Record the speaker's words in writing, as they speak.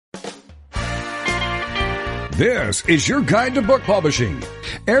This is your guide to book publishing.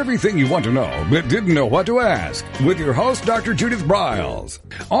 Everything you want to know but didn't know what to ask with your host, Dr. Judith Briles.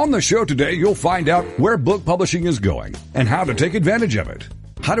 On the show today, you'll find out where book publishing is going and how to take advantage of it.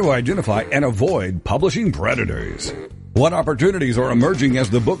 How to identify and avoid publishing predators. What opportunities are emerging as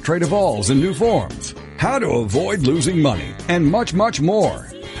the book trade evolves in new forms. How to avoid losing money and much, much more.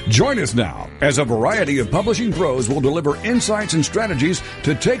 Join us now as a variety of publishing pros will deliver insights and strategies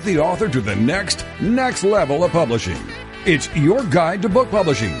to take the author to the next level of publishing. It's your guide to book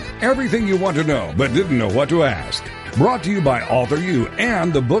publishing. Everything you want to know but didn't know what to ask. Brought to you by Author U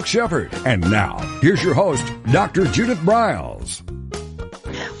and The Book Shepherd. And now, here's your host, Dr. Judith Briles.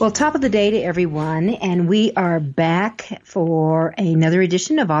 Well, top of the day to everyone, and we are back for another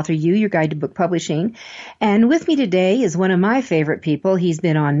edition of Author U, your guide to book publishing. And with me today is one of my favorite people. He's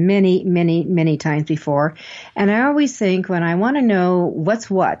been on many times before. And I always think when I want to know what's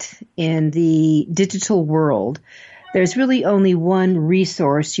what in the digital world, there's really only one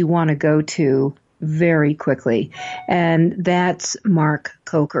resource you want to go to very quickly. And that's Mark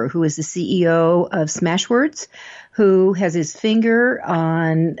Coker, who is the CEO of Smashwords, who has his finger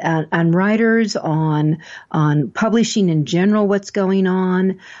on writers, on publishing in general, what's going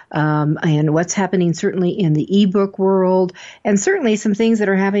on, and what's happening certainly in the ebook world, and certainly some things that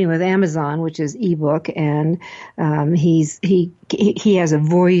are happening with Amazon, which is ebook, and he has a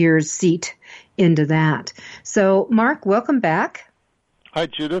voyeur's seat into that. So, Mark, welcome back. Hi,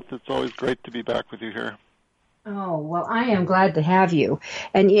 Judith. It's always great to be back with you here. Oh, well, I am glad to have you.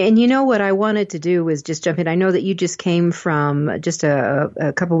 And you know what I wanted to do was just jump in. I know that you just came from just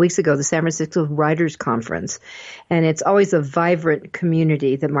a couple of weeks ago, the San Francisco Writers Conference, and it's always a vibrant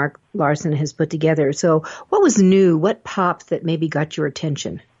community that Mark Larson has put together. So what was new? What popped that maybe got your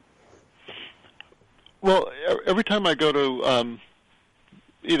attention? Well, every time I go to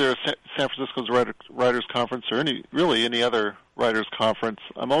either San Francisco's Writers Conference or any other writers conference,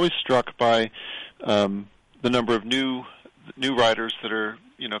 I'm always struck by the number of new writers that are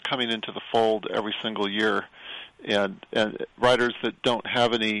coming into the fold every single year, and writers that don't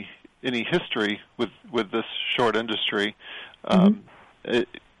have any history with this short industry. So I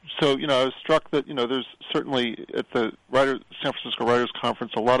was struck that there's certainly at the San Francisco Writers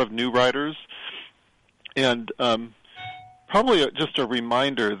Conference a lot of new writers, and probably just a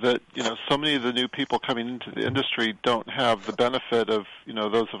reminder that so many of the new people coming into the industry don't have the benefit of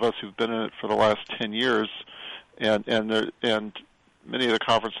those of us who've been in it for the last 10 years, and many of the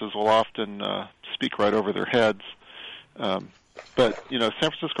conferences will often speak right over their heads. But San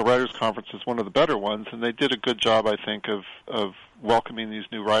Francisco Writers Conference is one of the better ones, and they did a good job, I think, of welcoming these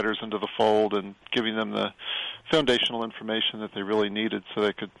new writers into the fold and giving them the foundational information that they really needed so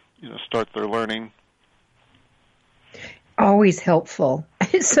they could start their learning. Always helpful.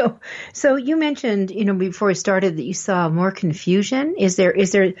 So you mentioned, before we started that you saw more confusion. Is there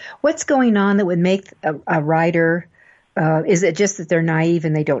what's going on that would make a writer? Is it just that they're naive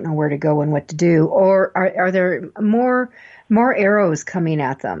and they don't know where to go and what to do, or are there more arrows coming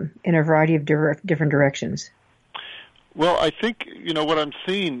at them in a variety of different directions? Well, I think what I'm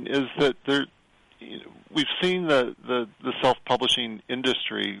seeing is that we've seen the self-publishing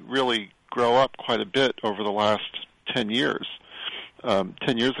industry really grow up quite a bit over the last 10 years.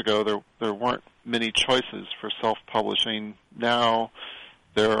 10 years ago, there weren't many choices for self-publishing. Now,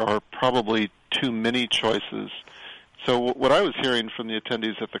 there are probably too many choices. So what I was hearing from the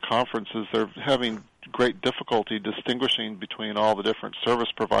attendees at the conference is they're having great difficulty distinguishing between all the different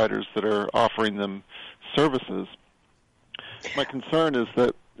service providers that are offering them services. My concern is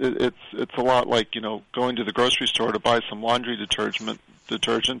that it's a lot like going to the grocery store to buy some laundry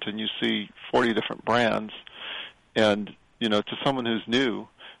detergent, and you see 40 different brands. And, to someone who's new,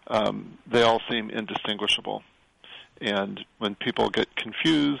 they all seem indistinguishable. And when people get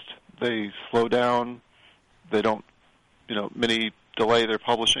confused, they slow down. They don't, many delay their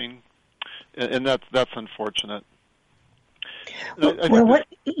publishing. And that's unfortunate. Well,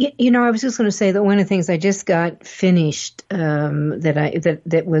 I was just going to say that one of the things I just got finished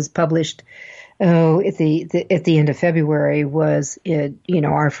that was published at the end of February was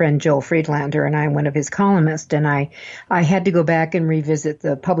our friend Joel Friedlander and I, one of his columnists, and I had to go back and revisit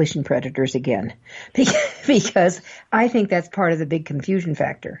the publishing predators again because I think that's part of the big confusion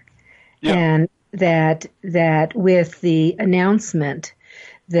factor. Yeah. And that with the announcement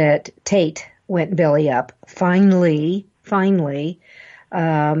that Tate went belly up, finally,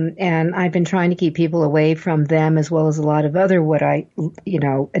 and I've been trying to keep people away from them as well as a lot of other what I,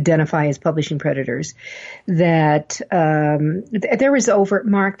 identify as publishing predators, that there was over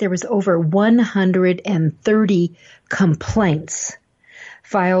 130 complaints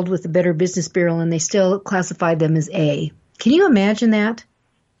filed with the Better Business Bureau and they still classified them as A. Can you imagine that?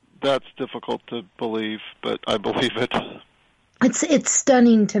 That's difficult to believe, but I believe it. It's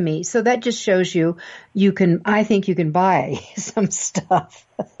stunning to me. So that just shows I think you can buy some stuff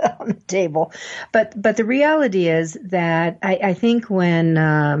on the table. But the reality is that I think when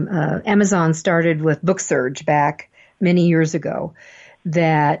Amazon started with BookSurge back many years ago,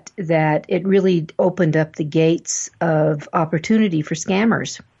 that it really opened up the gates of opportunity for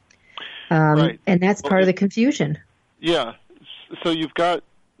scammers. Right. And that's part of the confusion. Yeah. So you've got,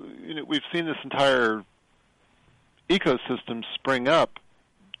 we've seen this entire ecosystem spring up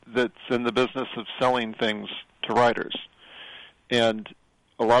that's in the business of selling things to writers. And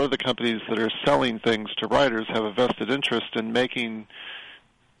a lot of the companies that are selling things to writers have a vested interest in making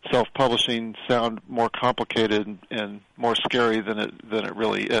self-publishing sound more complicated and more scary than it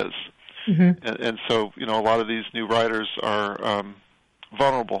really is. Mm-hmm. And so, a lot of these new writers are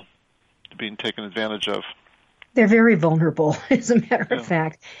vulnerable to being taken advantage of. They're very vulnerable, as a matter of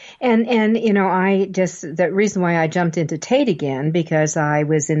fact. And the reason why I jumped into Tate again, because I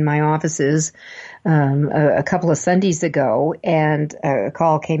was in my offices a couple of Sundays ago, and a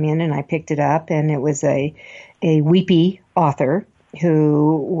call came in, and I picked it up, and it was a weepy author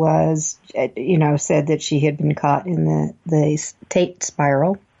who was, said that she had been caught in the Tate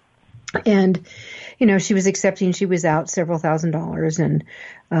spiral. And, she was accepting she was out several $1,000s, and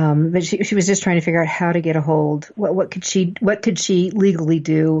but she was just trying to figure out how to get a hold. What could she legally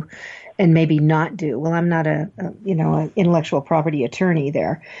do, and maybe not do? Well, I'm not a intellectual property attorney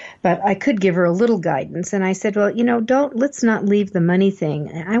there, but I could give her a little guidance. And I said, well, let's not leave the money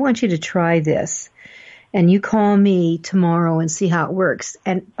thing. I want you to try this, and you call me tomorrow and see how it works.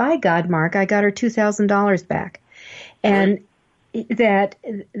 And by God, Mark, I got her $2,000 back, and that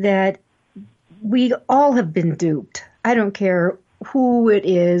we all have been duped. I don't care who it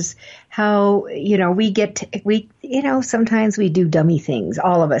is, how, sometimes we do dummy things.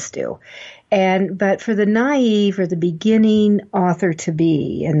 All of us do. But for the naive or the beginning author to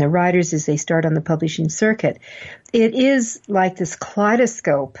be, and the writers as they start on the publishing circuit, it is like this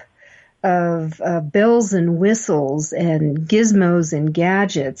kaleidoscope of bells and whistles and gizmos and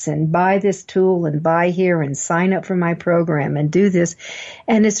gadgets, and buy this tool and buy here and sign up for my program and do this.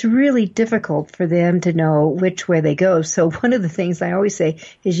 And it's really difficult for them to know which way they go. So one of the things I always say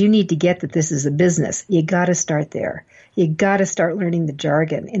is you need to get that this is a business. You got to start there. You got to start learning the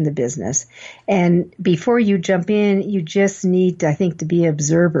jargon in the business. And before you jump in, you just need, I think, to be an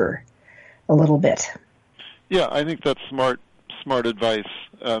observer a little bit. Yeah, I think that's smart advice.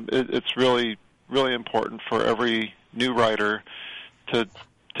 It's really, really important for every new writer to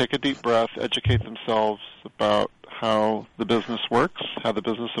take a deep breath, educate themselves about how the business works, how the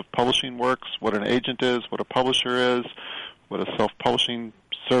business of publishing works, what an agent is, what a publisher is, what a self-publishing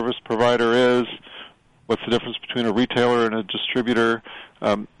service provider is, what's the difference between a retailer and a distributor.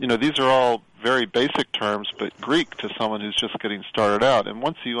 These are all very basic terms, but Greek to someone who's just getting started out. And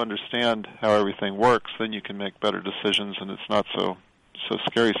once you understand how everything works, then you can make better decisions, and it's not so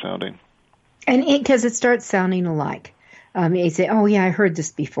scary sounding. And because it starts sounding alike. You say, oh, yeah, I heard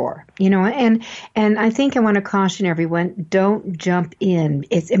this before. And I think I want to caution everyone, don't jump in.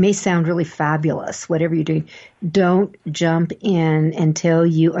 It may sound really fabulous, whatever you're doing. Don't jump in until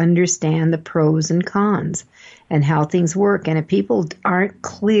you understand the pros and cons and how things work. And if people aren't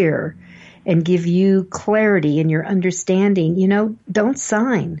clear and give you clarity in your understanding, don't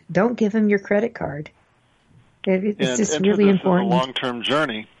sign. Don't give them your credit card. It's just really important. It's a long-term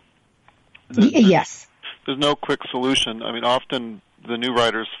journey. Yes. There's no quick solution. I mean, often the new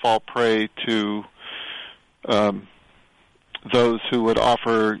writers fall prey to those who would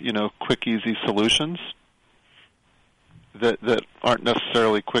offer, quick, easy solutions that aren't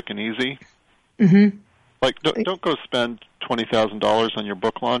necessarily quick and easy. Mm-hmm. Like, don't go spend $20,000 on your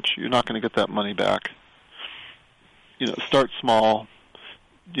book launch. You're not going to get that money back. Start small.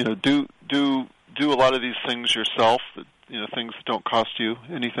 Do a lot of these things yourself. Things that don't cost you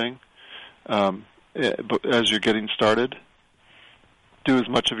anything. But as you're getting started, do as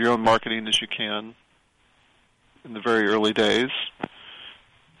much of your own marketing as you can in the very early days.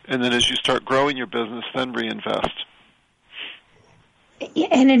 And then as you start growing your business, then reinvest.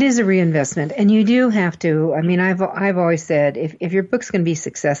 And it is a reinvestment, and you do have to. I mean, I've always said if your book's going to be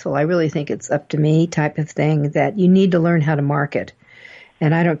successful, I really think it's up to me type of thing, that you need to learn how to market.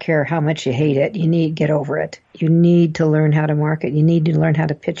 And I don't care how much you hate it, you need to get over it. You need to learn how to market. You need to learn how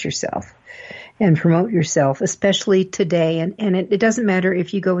to pitch yourself. and promote yourself, especially today. And it doesn't matter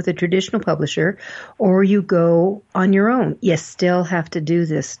if you go with a traditional publisher or you go on your own. You still have to do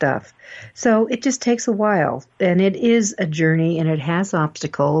this stuff. So it just takes a while, and it is a journey, and it has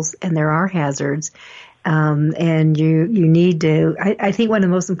obstacles, and there are hazards. And you need to, I think one of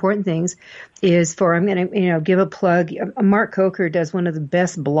the most important things is I'm going to, give a plug. Mark Coker does one of the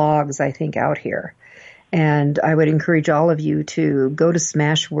best blogs, I think, out here. And I would encourage all of you to go to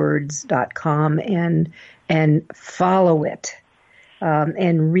smashwords.com and follow it,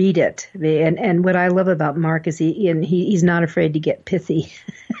 and read it. And what I love about Mark is he's not afraid to get pithy,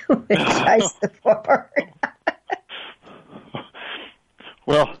 which I support.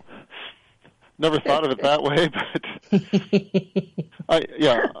 Well, never thought of it that way, but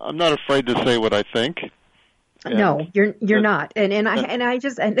I'm not afraid to say what I think. No, you're not. And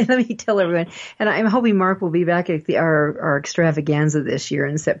let me tell everyone, and I'm hoping Mark will be back at our extravaganza this year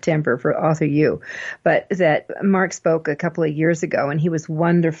in September for Author U, but that Mark spoke a couple of years ago, and he was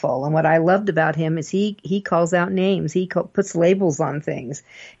wonderful. And what I loved about him is he calls out names. He puts labels on things.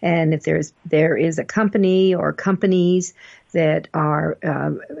 And if there is a company or companies that are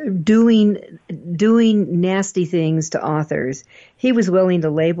doing nasty things to authors, he was willing to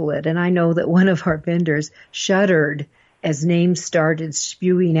label it. And I know that one of our vendors shuddered as names started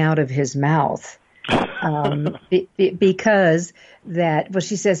spewing out of his mouth, because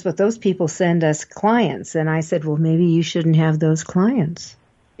she says, but those people send us clients. And I said, well, maybe you shouldn't have those clients.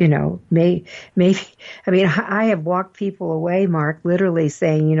 Maybe, I have walked people away, Mark, literally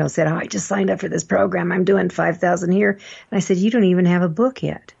saying, I just signed up for this program. I'm doing 5,000 here. And I said, you don't even have a book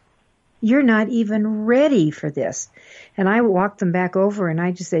yet. You're not even ready for this. And I walked them back over, and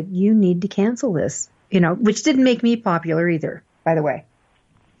I just said, you need to cancel this, which didn't make me popular either, by the way.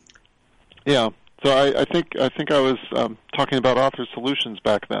 Yeah. So I think I was talking about Author Solutions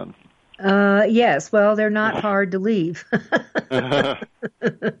back then. Yes. Well, they're not hard to leave.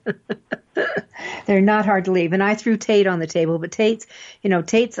 They're not hard to leave. And I threw Tate on the table, but Tate's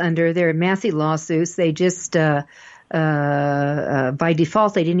under their massive lawsuits. They just, by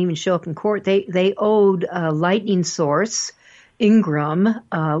default, they didn't even show up in court. They owed Lightning Source, Ingram,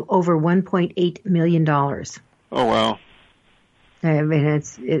 over $1.8 million. Oh, wow. I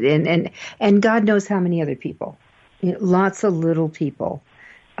mean, and God knows how many other people, lots of little people.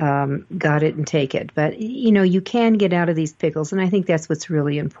 Got it and take it. But, you can get out of these pickles. And I think that's what's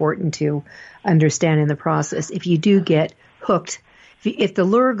really important to understand in the process. If you do get hooked, if the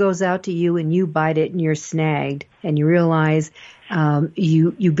lure goes out to you and you bite it and you're snagged and you realize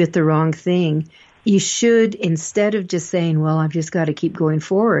you bit the wrong thing, you should, instead of just saying, well, I've just got to keep going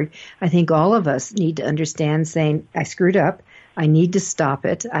forward, I think all of us need to understand saying, I screwed up. I need to stop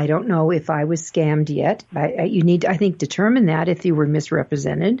it. I don't know if I was scammed yet. You need to, I think, determine that if you were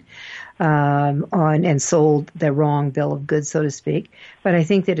misrepresented and sold the wrong bill of goods, so to speak. But I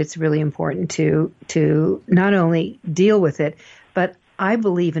think that it's really important to not only deal with it, but I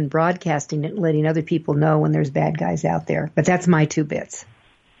believe in broadcasting it and letting other people know when there's bad guys out there. But that's my 2 bits.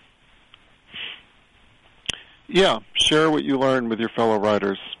 Yeah, share what you learn with your fellow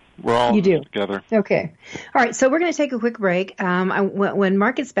writers. We're all together. Okay. All right. So we're going to take a quick break. When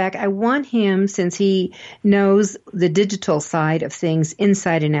Mark gets back, I want him, since he knows the digital side of things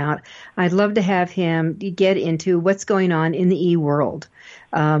inside and out, I'd love to have him get into what's going on in the e-world,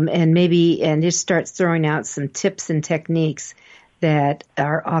 and just start throwing out some tips and techniques that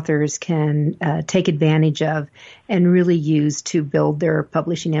our authors can take advantage of and really use to build their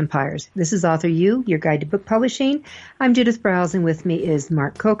publishing empires. This is Author U, your guide to book publishing. I'm Judith Briles, and with me is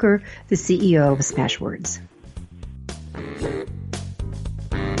Mark Coker, the CEO of Smashwords.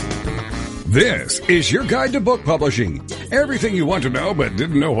 This is your guide to book publishing. Everything you want to know but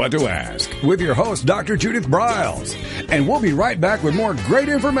didn't know what to ask. With your host, Dr. Judith Briles. And we'll be right back with more great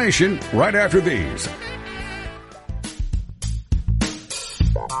information right after these.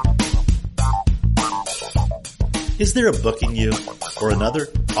 Is there a book in you or another?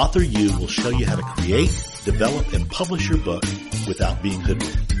 Author U will show you how to create, develop, and publish your book without being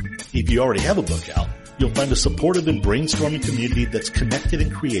hoodwinked. If you already have a book out, you'll find a supportive and brainstorming community that's connected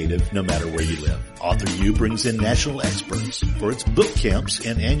and creative no matter where you live. Author U brings in national experts for its book camps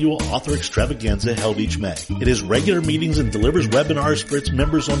and annual author extravaganza held each May. It has regular meetings and delivers webinars for its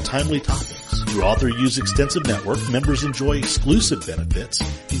members on timely topics. books. Through AuthorU's extensive network, members enjoy exclusive benefits,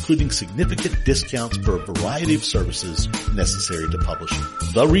 including significant discounts for a variety of services necessary to publishing.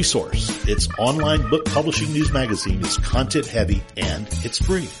 The Resource, its online book publishing news magazine, is content-heavy and it's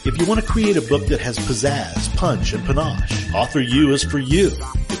free. If you want to create a book that has pizzazz, punch, and panache, AuthorU is for you.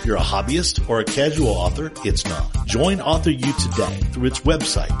 If you're a hobbyist or a casual author, it's not. Join AuthorU today through its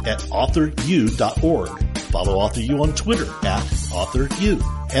website at authoru.org. Follow AuthorU on Twitter at AuthorU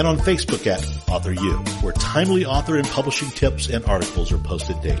and on Facebook at AuthorU, where timely author and publishing tips and articles are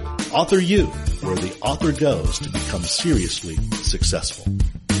posted daily. AuthorU, where the author goes to become seriously successful.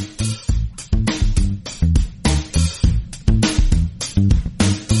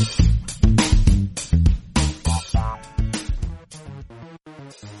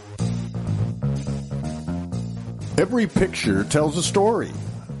 Every picture tells a story.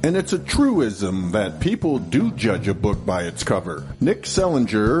 And it's a truism that people do judge a book by its cover. Nick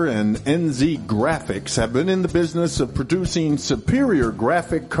Sellinger and NZ Graphics have been in the business of producing superior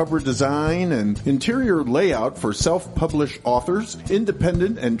graphic cover design and interior layout for self-published authors,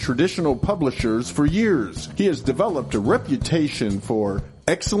 independent and traditional publishers for years. He has developed a reputation for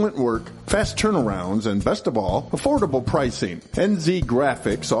excellent work, fast turnarounds, and best of all, affordable pricing. NZ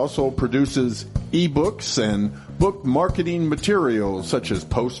Graphics also produces ebooks and book marketing materials such as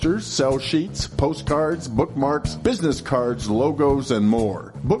posters, sell sheets, postcards, bookmarks, business cards, logos, and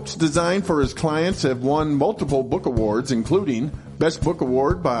more. Books designed for his clients have won multiple book awards, including Best Book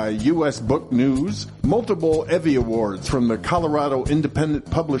Award by U.S. Book News, multiple Evie Awards from the Colorado Independent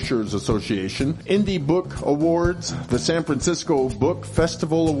Publishers Association, Indie Book Awards, the San Francisco Book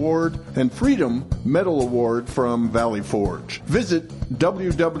Festival Award, and Freedom Medal Award from Valley Forge. Visit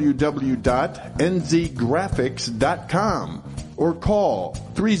www.nzgraphics.com or call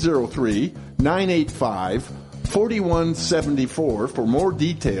 303-985-4174 for more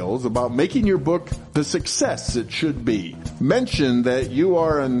details about making your book the success it should be. Mention that you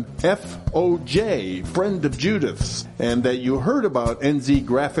are an FOJ, friend of Judith's, and that you heard about NZ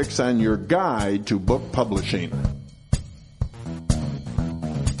Graphics on your guide to book publishing.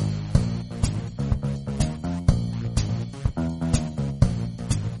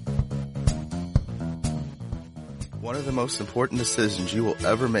 One of the most important decisions you will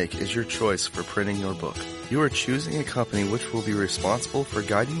ever make is your choice for printing your book. You are choosing a company which will be responsible for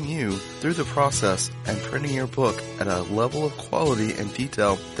guiding you through the process and printing your book at a level of quality and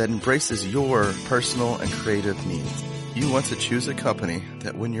detail that embraces your personal and creative needs. You want to choose a company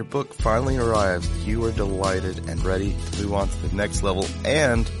that when your book finally arrives, you are delighted and ready to move on to the next level,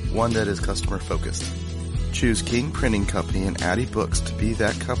 and one that is customer focused. Choose King Printing Company and Addy Books to be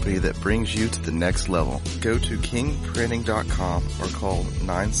that company that brings you to the next level. Go to kingprinting.com or call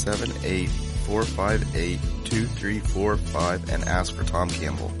 978-458-2345 and ask for Tom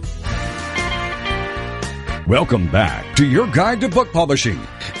Campbell. Welcome back to your guide to book publishing.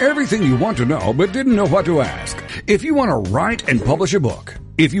 Everything you want to know but didn't know what to ask. If you want to write and publish a book,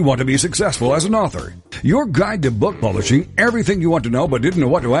 if you want to be successful as an author, your guide to book publishing, everything you want to know but didn't know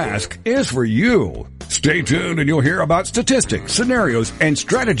what to ask, is for you. Stay tuned and you'll hear about statistics, scenarios, and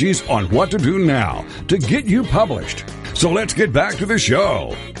strategies on what to do now to get you published. So let's get back to the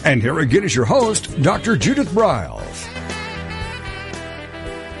show. And here again is your host, Dr. Judith Briles.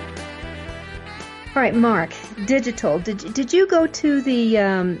 All right, Mark, digital. Did you go to the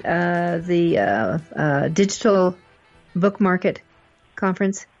digital book market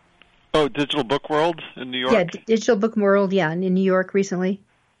conference? Oh, Digital Book World in New York? Yeah, Digital Book World, in New York recently.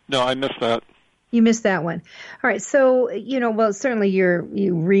 No, I missed that. You missed that one. All right, so, certainly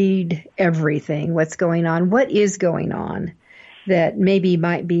you read everything, what's going on. What is going on that maybe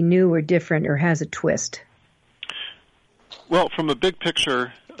might be new or different or has a twist? Well, from a big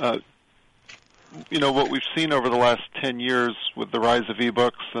picture, what we've seen over the last 10 years with the rise of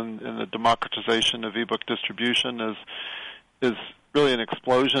ebooks and the democratization of ebook distribution is really an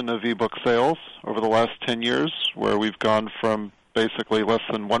explosion of ebook sales over the last 10 years, where we've gone from basically less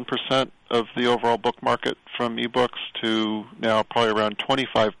than 1% of the overall book market from ebooks to now probably around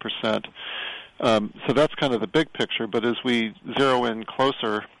 25%. So that's kind of the big picture. But as we zero in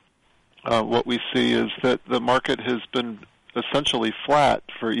closer, what we see is that the market has been essentially flat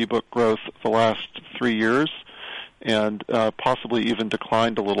for ebook growth the last 3 years, and possibly even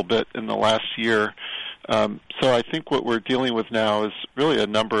declined a little bit in the last year. So I think what we're dealing with now is really a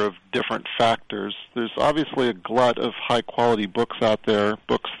number of different factors. There's obviously a glut of high-quality books out there,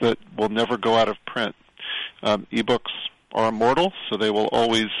 books that will never go out of print. Ebooks are immortal, so they will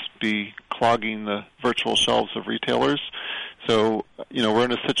always be clogging the virtual shelves of retailers. So, we're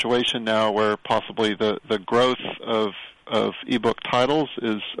in a situation now where possibly the growth of of ebook titles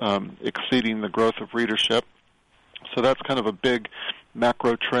is exceeding the growth of readership. So that's kind of a big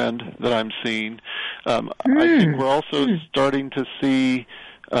macro trend that I'm seeing. I think we're also starting to see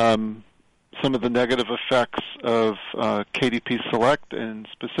some of the negative effects of KDP Select and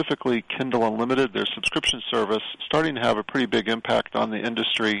specifically Kindle Unlimited, their subscription service, starting to have a pretty big impact on the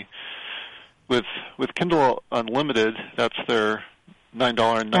industry. With Kindle Unlimited, that's their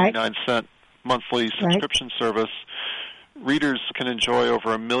 $9.99 monthly subscription service, readers can enjoy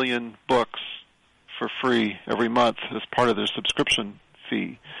over 1 million books for free every month as part of their subscription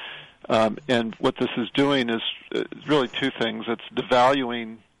fee. And what this is doing is really two things. It's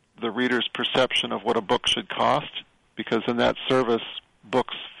devaluing the reader's perception of what a book should cost, because in that service,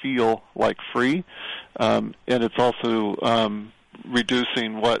 books feel like free. And it's also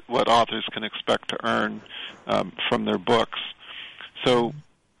reducing what authors can expect to earn from their books. So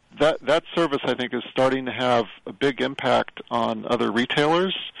that service, I think, is starting to have a big impact on other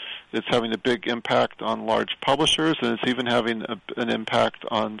retailers. It's having a big impact on large publishers, and it's even having an impact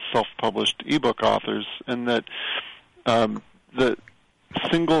on self-published ebook authors, in that the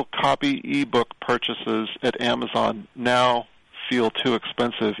single copy ebook purchases at Amazon now feel too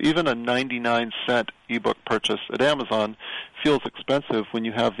expensive. Even a 99-cent ebook purchase at Amazon feels expensive when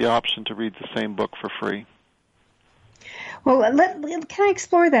you have the option to read the same book for free. Well, can I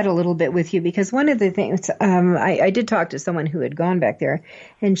explore that a little bit with you? Because one of the things, I did talk to someone who had gone back there,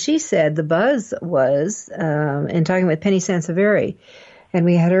 and she said the buzz was, in talking with Penny Sanseveri, and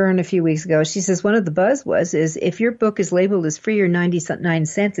we had her on a few weeks ago, she says one of the buzz is if your book is labeled as free or 99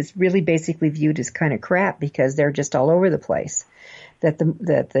 cents, it's really basically viewed as kind of crap because they're just all over the place. That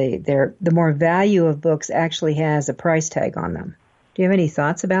the more value of books actually has a price tag on them. Do you have any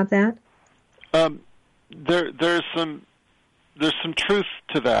thoughts about that? There's some truth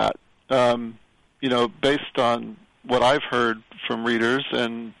to that. Based on what I've heard from readers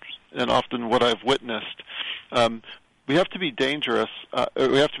and often what I've witnessed. We have to be dangerous.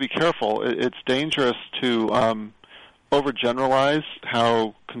 We have to be careful. It's dangerous to overgeneralize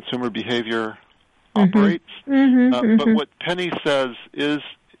how consumer behavior operates. But what Penny says is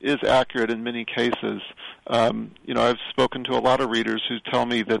accurate in many cases. I've spoken to a lot of readers who tell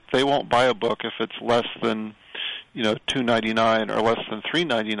me that they won't buy a book if it's less than $2.99 or less than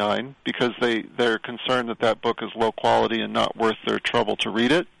 $3.99 because they're concerned that book is low quality and not worth their trouble to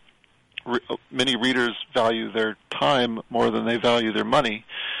read it. Many readers value their time more than they value their money.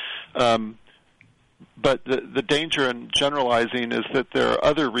 But the danger in generalizing is that there are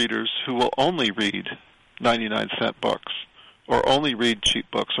other readers who will only read 99-cent books, or only read cheap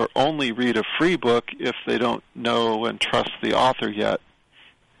books, or only read a free book if they don't know and trust the author yet.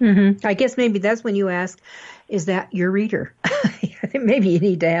 I guess maybe that's when you ask, is that your reader? Maybe you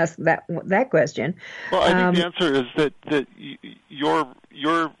need to ask that question. Well, I think the answer is that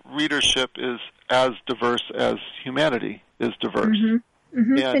your readership is as diverse as humanity is diverse.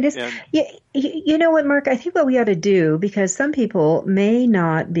 It is. You know what, Mark? I think what we ought to do, because some people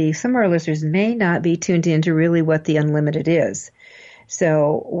some of our listeners may not be tuned into really what the unlimited is.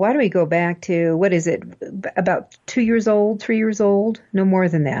 So why don't we go back to, what is it, about 2 years old, 3 years old? No more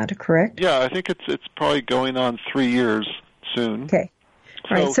than that, correct? Yeah, I think it's probably going on 3 years soon. Okay.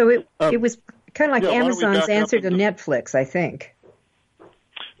 All right, so it was kind of like Amazon's answer to Netflix, I think.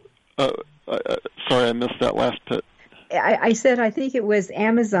 Sorry, I missed that last bit. I said I think it was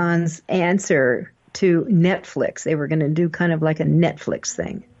Amazon's answer to Netflix. They were going to do kind of like a Netflix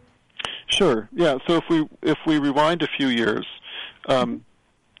thing. Sure. Yeah. So if we rewind a few years,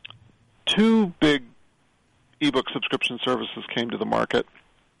 two big ebook subscription services came to the market: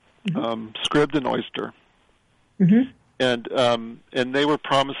 Scribd and Oyster, and they were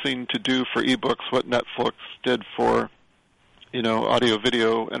promising to do for ebooks what Netflix did for audio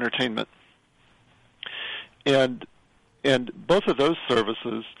video entertainment, and both of those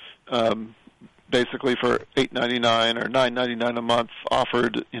services, basically for $8.99 or $9.99 a month,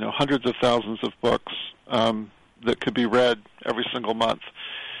 offered hundreds of thousands of books that could be read every single month.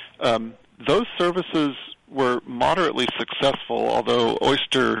 Those services were moderately successful, although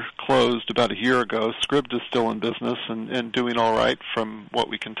Oyster closed about a year ago. Scribd is still in business and doing all right from what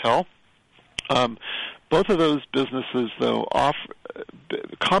we can tell. Both of those businesses, though,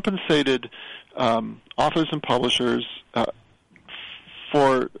 compensated authors and publishers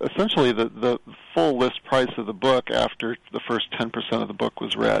for essentially the full list price of the book after the first 10% of the book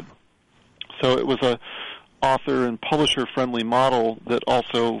was read. So it was a author and publisher friendly model that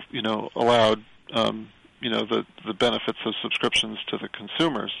also allowed the benefits of subscriptions to the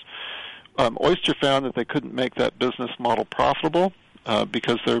consumers. Oyster found that they couldn't make that business model profitable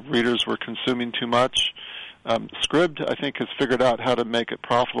because their readers were consuming too much. Scribd, I think, has figured out how to make it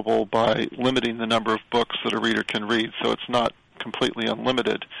profitable by limiting the number of books that a reader can read, so it's not completely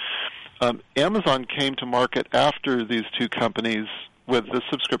unlimited. Amazon came to market after these two companies with the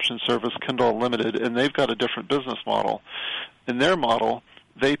subscription service Kindle Unlimited, and they've got a different business model. In their model,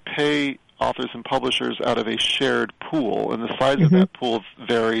 they pay authors and publishers out of a shared pool, and the size of that pool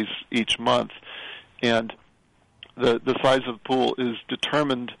varies each month. And the size of the pool is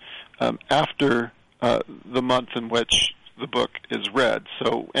determined after the month in which the book is read.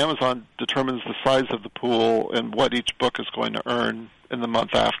 So Amazon determines the size of the pool and what each book is going to earn in the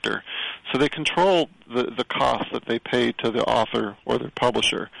month after. So they control the cost that they pay to the author or their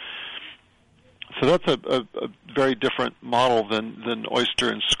publisher. So that's a very different model than Oyster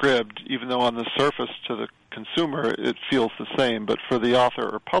and Scribd, even though on the surface to the consumer it feels the same. But for the author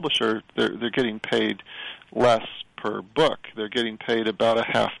or publisher, they're getting paid less per book. They're getting paid about a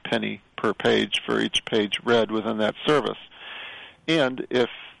half penny per page for each page read within that service. And if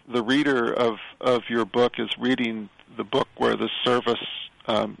the reader of your book is reading the book where the service,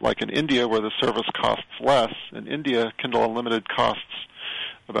 like in India, where the service costs less, in India, Kindle Unlimited costs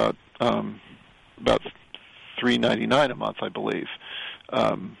about $3.99 a month, I believe,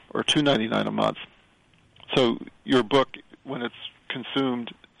 or $2.99 a month. So your book, when it's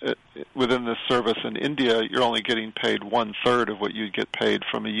consumed within this service in India, you're only getting paid 1/3 of what you'd get paid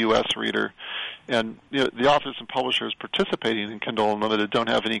from a U.S. reader. And the authors and publishers participating in Kindle Unlimited don't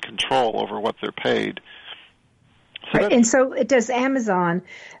have any control over what they're paid. So and so does Amazon,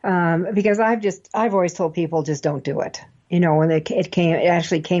 because I've always told people just don't do it. When it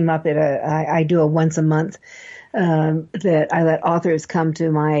actually came up at I do a once a month that I let authors come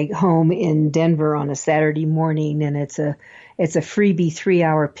to my home in Denver on a Saturday morning, and it's a freebie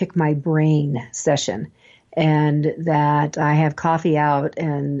 3-hour pick my brain session, and that I have coffee out,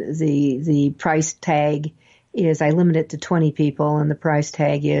 and the price tag is I limit it to 20 people, and the price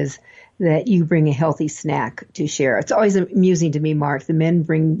tag is that you bring a healthy snack to share. It's always amusing to me, Mark. The men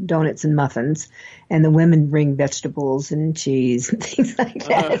bring donuts and muffins, and the women bring vegetables and cheese and things like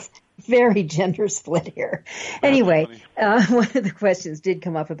that. It's very gender split here. Anyway, one of the questions did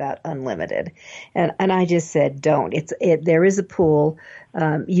come up about unlimited, and I just said don't. There is a pool.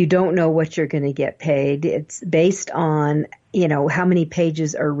 You don't know what you're going to get paid. It's based on how many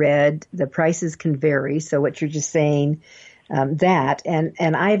pages are read. The prices can vary. So what you're just saying. That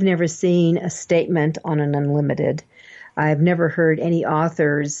and I've never seen a statement on an unlimited. I've never heard any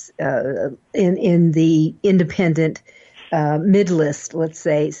authors in the independent mid-list, let's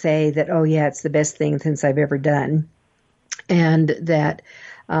say that, oh yeah, it's the best thing since I've ever done, and that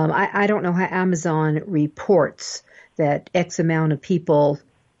I don't know how Amazon reports that X amount of people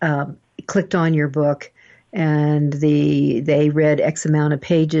clicked on your book and they read X amount of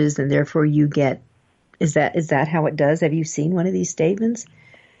pages, and therefore you get. Is that how it does? Have you seen one of these statements?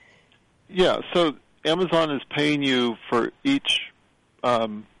 Yeah. So Amazon is paying you for each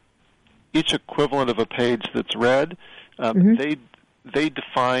equivalent of a page that's read. They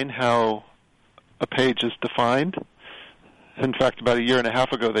define how a page is defined. In fact, about 1.5 years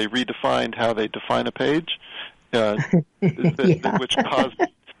ago, they redefined how they define a page, which caused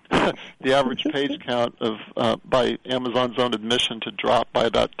the average page count of by Amazon's own admission to drop by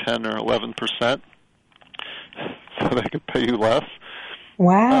about 10 or 11%. So they could pay you less.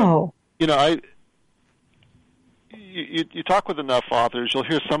 Wow. You talk with enough authors, you'll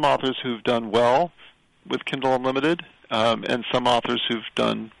hear some authors who've done well with Kindle Unlimited, and some authors who've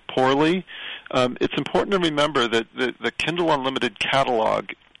done poorly. It's important to remember that the Kindle Unlimited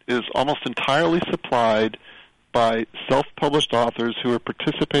catalog is almost entirely supplied by self-published authors who are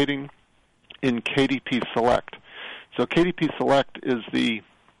participating in KDP Select. So KDP Select is the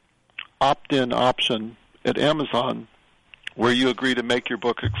opt-in option at Amazon where you agree to make your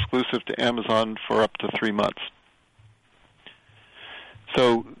book exclusive to Amazon for up to 3 months.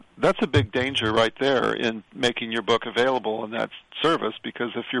 So that's a big danger right there in making your book available in that service,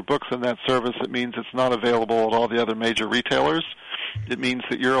 because if your book's in that service, it means it's not available at all the other major retailers. It means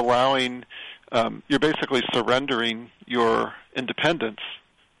that you're you're basically surrendering your independence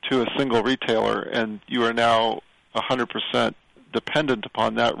to a single retailer, and you are now 100% dependent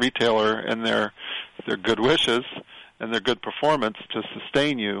upon that retailer and their good wishes and their good performance to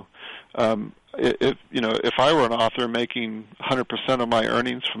sustain you. If I were an author making 100% of my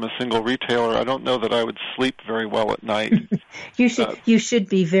earnings from a single retailer, I don't know that I would sleep very well at night. You should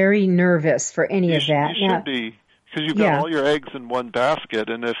be very nervous for any of that. You should be, because you've got all your eggs in one basket,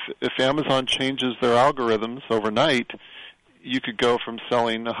 and if Amazon changes their algorithms overnight, you could go from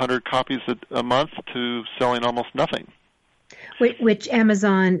selling 100 copies a month to selling almost nothing. Which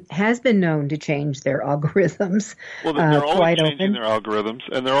Amazon has been known to change their algorithms. Well, they're always quite changing open. their algorithms,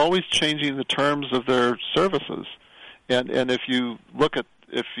 and they're always changing the terms of their services. And if you look at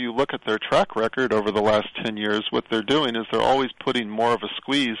their track record over the last 10 years, what they're doing is they're always putting more of a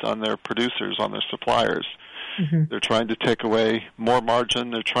squeeze on their producers, on their suppliers. Mm-hmm. They're trying to take away more margin.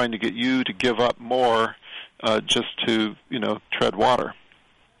 They're trying to get you to give up more just to, tread water.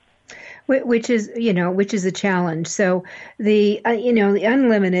 Which is a challenge. So the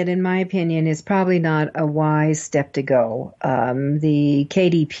unlimited, in my opinion, is probably not a wise step to go. The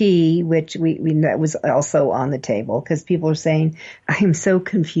KDP, which that was also on the table, because people are saying, I'm so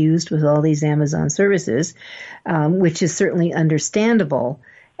confused with all these Amazon services, which is certainly understandable.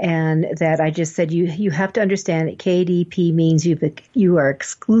 And that I just said, you have to understand that KDP means you are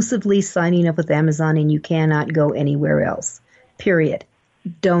exclusively signing up with Amazon and you cannot go anywhere else, period.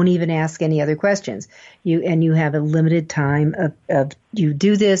 Don't even ask any other questions. You have a limited time of you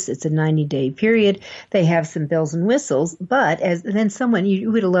do this. It's a 90-day period. They have some bells and whistles, but then someone,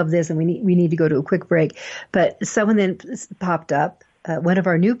 you would have loved this, and we need to go to a quick break. But someone then popped up, one of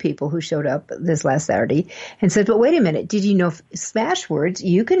our new people who showed up this last Saturday, and said, but wait a minute, did you know Smashwords,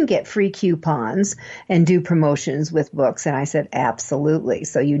 you can get free coupons and do promotions with books? And I said, absolutely.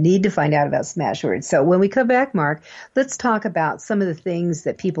 So you need to find out about Smashwords. So when we come back, Mark, let's talk about some of the things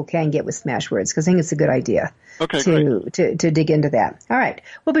that people can get with Smashwords, because I think it's a good idea to dig into that. All right.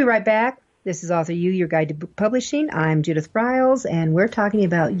 We'll be right back. This is Author You, your guide to book publishing. I'm Judith Briles, and we're talking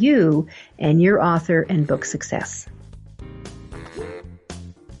about you and your author and book success.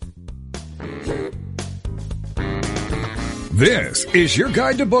 This is your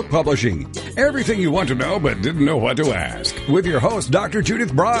guide to book publishing. Everything you want to know but didn't know what to ask. With your host, Dr.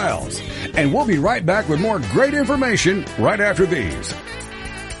 Judith Briles. And we'll be right back with more great information right after these.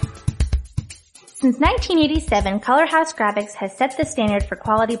 Since 1987, Color House Graphics has set the standard for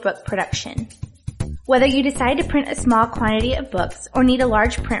quality book production. Whether you decide to print a small quantity of books or need a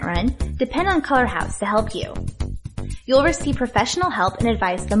large print run, depend on Color House to help you. You'll receive professional help and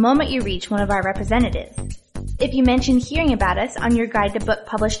advice the moment you reach one of our representatives. If you mention hearing about us on your guide to book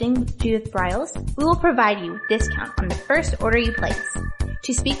publishing with Judith Briles, we will provide you with a discount on the first order you place.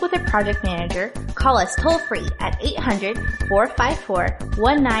 To speak with a project manager, call us toll-free at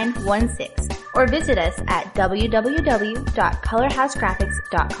 800-454-1916 or visit us at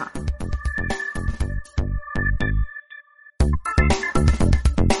www.colorhousegraphics.com.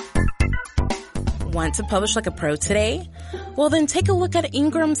 Want to publish like a pro today? Well, then take a look at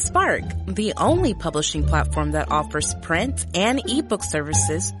Ingram Spark, the only publishing platform that offers print and ebook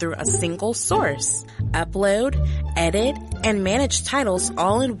services through a single source. Upload, edit, and manage titles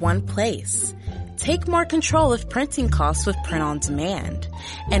all in one place. Take more control of printing costs with Print on Demand,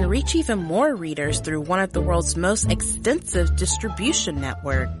 and reach even more readers through one of the world's most extensive distribution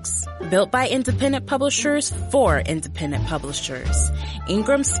networks. Built by independent publishers for independent publishers,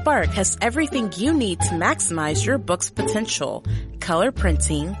 Ingram Spark has everything you need to maximize your book's potential: color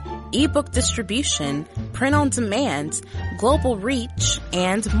printing, ebook distribution, print on demand, global reach,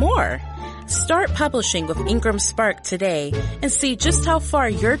 and more. Start publishing with Ingram Spark today and see just how far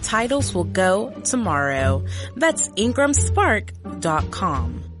your titles will go tomorrow. That's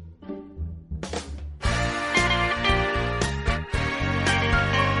ingramspark.com.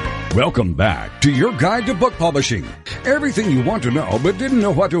 Welcome back to your guide to book publishing. Everything you want to know but didn't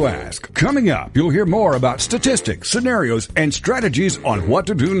know what to ask. Coming up, you'll hear more about statistics, scenarios, and strategies on what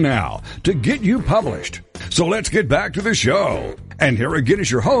to do now to get you published. So let's get back to the show. And here again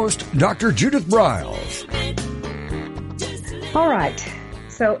is your host, Dr. Judith Briles. All right.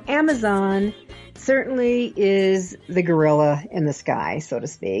 So Amazon certainly is the gorilla in the sky, so to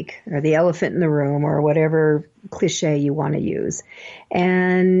speak, or the elephant in the room, or whatever cliche you want to use.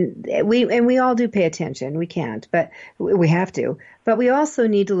 And we all do pay attention. We can't, but we have to. But we also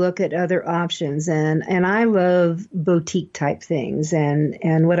need to look at other options. And I love boutique type things.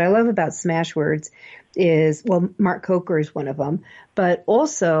 And what I love about Smashwords is, well, Mark Coker is one of them, but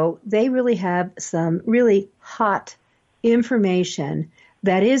also they really have some really hot information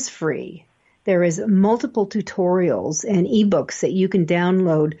that is free. There is multiple tutorials and ebooks that you can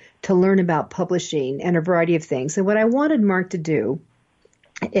download to learn about publishing and a variety of things. And what I wanted Mark to do,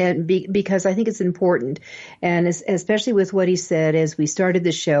 and because I think it's important, and especially with what he said as we started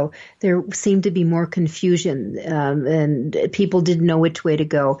the show, there seemed to be more confusion and people didn't know which way to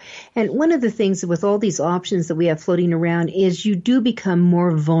go. And one of the things with all these options that we have floating around is you do become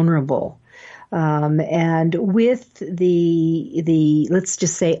more vulnerable. And with the let's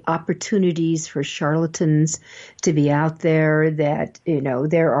just say opportunities for charlatans to be out there, that,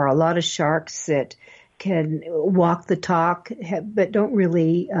 there are a lot of sharks that can walk the talk, but don't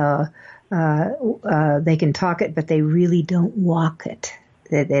really. They can talk it, but they really don't walk it.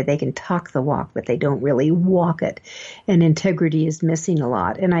 They can talk the walk, but they don't really walk it. And integrity is missing a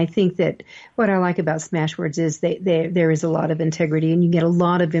lot. And I think that what I like about Smashwords is there is a lot of integrity, and you get a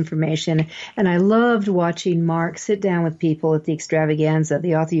lot of information. And I loved watching Mark sit down with people at the extravaganza,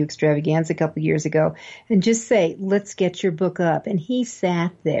 the Author U extravaganza a couple of years ago, and just say, let's get your book up. And he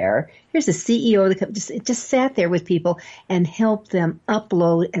sat there. Here's the CEO of the company, just sat there with people and helped them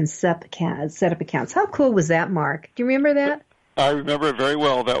upload and set up accounts. How cool was that, Mark? Do you remember that? I remember it very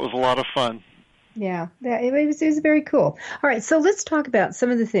well. That was a lot of fun. Yeah, it was very cool. All right, so let's talk about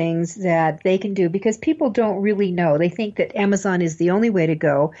some of the things that they can do, because people don't really know. They think that Amazon is the only way to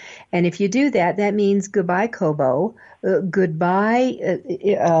go, and if you do that, that means goodbye Kobo, goodbye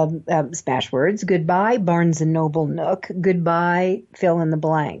Smashwords, goodbye Barnes & Noble Nook, goodbye fill in the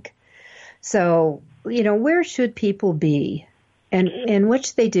blank. So, where should people be, and what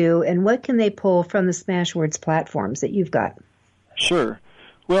should they do, and what can they pull from the Smashwords platforms that you've got? Sure.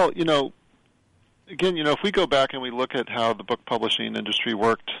 Well, again, if we go back and we look at how the book publishing industry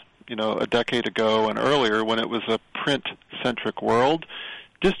worked, a decade ago and earlier, when it was a print-centric world,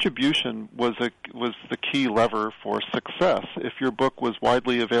 distribution was the key lever for success. If your book was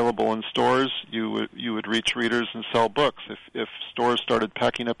widely available in stores, you would reach readers and sell books. If stores started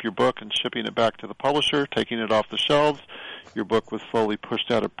packing up your book and shipping it back to the publisher, taking it off the shelves, your book was slowly pushed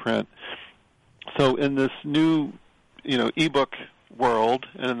out of print. So in this new ebook world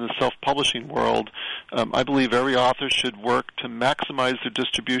and in the self-publishing world, I believe every author should work to maximize their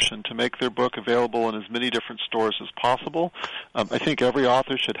distribution, to make their book available in as many different stores as possible. I think every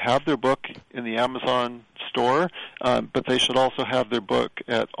author should have their book in the Amazon store, but they should also have their book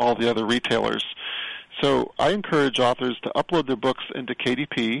at all the other retailers. So I encourage authors to upload their books into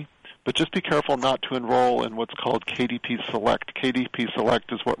KDP, but just be careful not to enroll in what's called KDP Select. KDP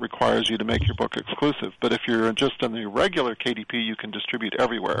Select is what requires you to make your book exclusive. But if you're just on the regular KDP, you can distribute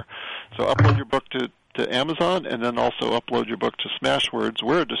everywhere. So upload your book to Amazon, and then also upload your book to Smashwords.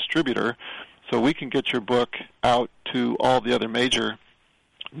 We're a distributor, so we can get your book out to all the other major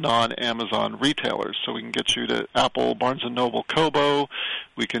non-Amazon retailers. So we can get you to Apple, Barnes & Noble, Kobo.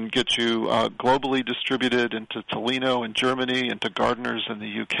 We can get you globally distributed into Tolino in Germany, into Gardner's in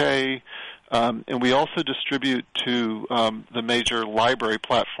the UK. And we also distribute to the major library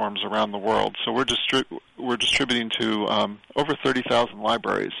platforms around the world. So we're distributing to over 30,000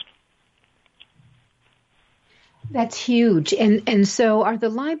 libraries. That's huge. And so are the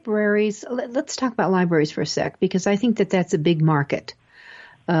libraries, let's talk about libraries for a sec, because I think that that's a big market.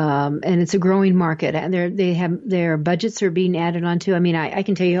 And it's a growing market, and their budgets are being added onto. I mean, I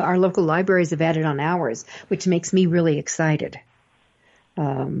can tell you our local libraries have added on ours, which makes me really excited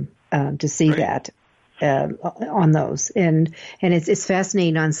to see that on those. And it's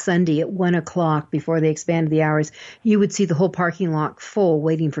fascinating. On Sunday at 1:00 before they expanded the hours, you would see the whole parking lot full,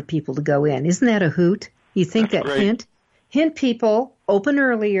 waiting for people to go in. Isn't that a hoot? You think That's that great. hint people, open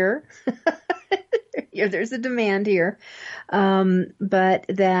earlier. There's a demand here, but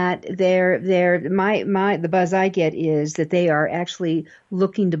that the buzz I get is that they are actually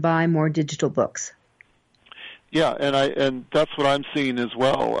looking to buy more digital books. Yeah, and that's what I'm seeing as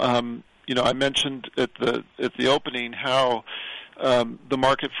well. I mentioned at the opening how the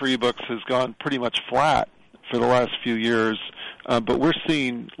market for ebooks has gone pretty much flat for the last few years, but we're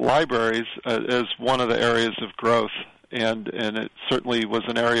seeing libraries as one of the areas of growth. And it certainly was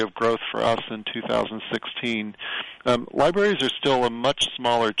an area of growth for us in 2016. Libraries are still a much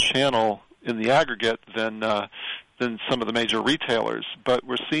smaller channel in the aggregate than some of the major retailers, but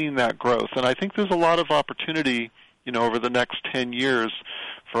we're seeing that growth. And I think there's a lot of opportunity, over the next 10 years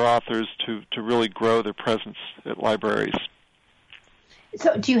for authors to really grow their presence at libraries.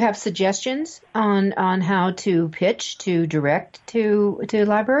 So do you have suggestions on how to pitch, to direct to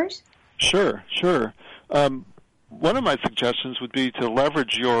libraries? Sure. One of my suggestions would be to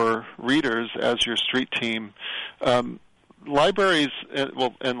leverage your readers as your street team. Libraries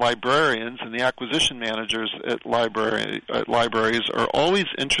and librarians and the acquisition managers at libraries are always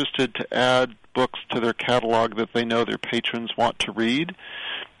interested to add books to their catalog that they know their patrons want to read,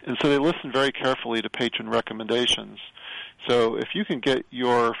 and so they listen very carefully to patron recommendations. So if you can get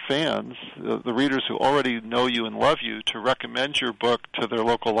your fans, the readers who already know you and love you, to recommend your book to their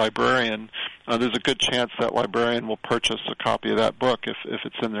local librarian, there's a good chance that librarian will purchase a copy of that book if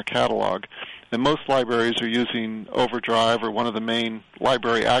it's in their catalog. And most libraries are using Overdrive or one of the main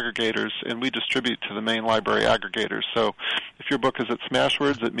library aggregators, and we distribute to the main library aggregators. So if your book is at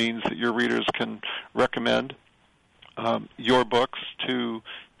Smashwords, it means that your readers can recommend your books to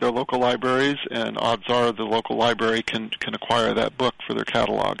their local libraries, and odds are the local library can acquire that book for their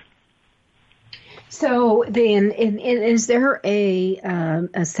catalog. So then, is there a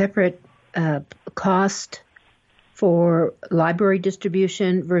separate cost for library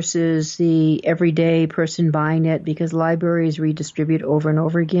distribution versus the everyday person buying it, because libraries redistribute over and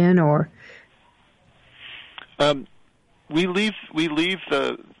over again, or? We leave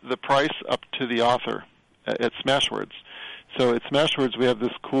the price up to the author at Smashwords. So at Smashwords we have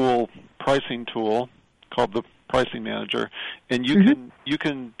this cool pricing tool called the Pricing Manager, and you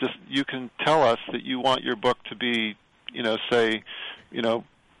can tell us that you want your book to be, say,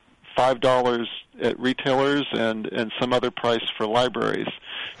 $5 at retailers and some other price for libraries.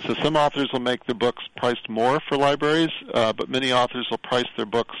 So some authors will make their books priced more for libraries, but many authors will price their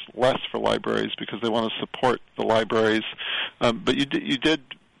books less for libraries because they want to support the libraries. But you did.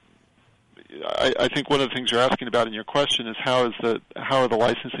 I think one of the things you're asking about in your question is how are the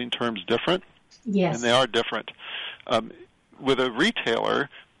licensing terms different? Yes. And they are different. With a retailer,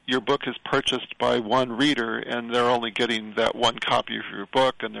 your book is purchased by one reader, and they're only getting that one copy of your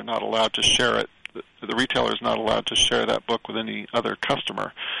book, and they're not allowed to share it. The retailer is not allowed to share that book with any other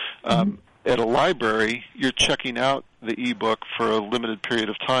customer. At a library, you're checking out the e-book for a limited period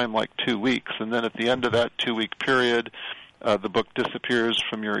of time, like 2 weeks, and then at the end of that 2-week period, the book disappears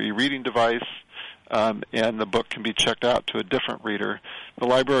from your e-reading device, and the book can be checked out to a different reader. The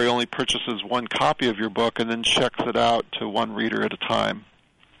library only purchases one copy of your book and then checks it out to one reader at a time.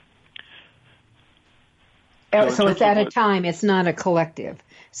 So it's at a time, it's not a collective.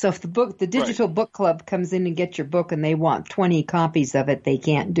 So if the digital book club comes in and gets your book and they want 20 copies of it, they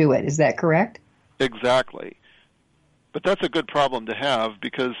can't do it. Is that correct? Exactly. But that's a good problem to have,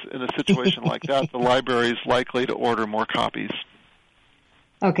 because in a situation like that, the library is likely to order more copies.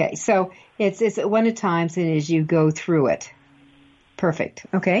 Okay, so it's one at a time, and as you go through it. Perfect.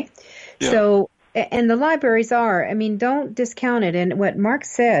 Okay. Yeah. So, and the libraries don't discount it. And what Mark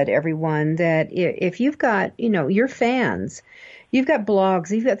said, everyone, that if you've got, your fans, you've got blogs,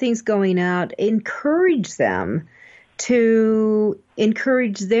 you've got things going out, encourage them to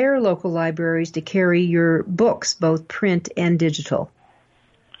encourage their local libraries to carry your books, both print and digital.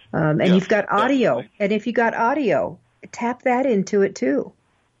 And yes, you've got audio. Definitely. And if you got audio, tap that into it too.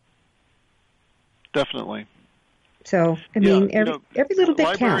 Definitely. So, every little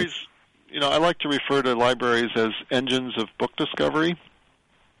bit counts. I like to refer to libraries as engines of book discovery.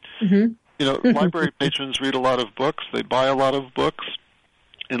 Library patrons read a lot of books. They buy a lot of books.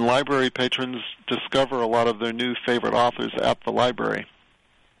 And library patrons discover a lot of their new favorite authors at the library.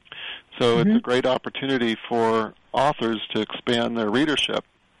 So it's a great opportunity for authors to expand their readership.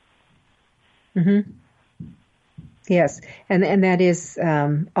 Yes, and that is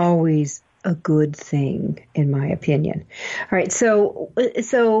always a good thing, in my opinion. All right, so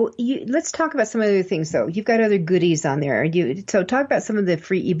let's talk about some other things, though. You've got other goodies on there. So talk about some of the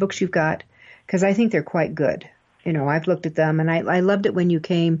free ebooks you've got, because I think they're quite good. I've looked at them, and I loved it when you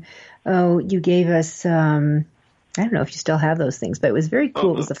came. Oh, you gave us, I don't know if you still have those things, but it was very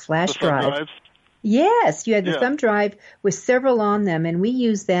cool. It was a flash drive. Drives. Yes, you had the thumb drive with several on them, and we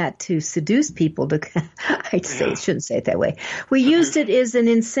used that to seduce people to, shouldn't say it that way. We used it as an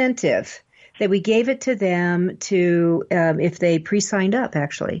incentive that we gave it to them to, if they pre-signed up,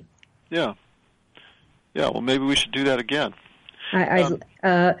 actually. Yeah. Yeah, well, maybe we should do that again.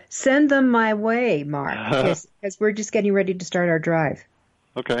 I send them my way, Mark, because we're just getting ready to start our drive.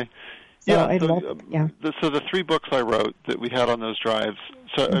 Okay. So So the 3 books I wrote that we had on those drives.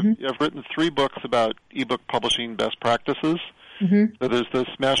 So I've written 3 books about ebook publishing best practices. So there's the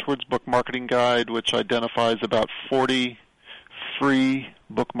Smashwords Book Marketing Guide, which identifies about 40 free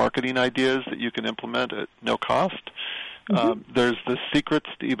book marketing ideas that you can implement at no cost. There's the Secrets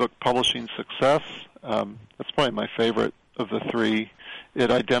to Ebook Publishing Success. That's probably my favorite of the 3. It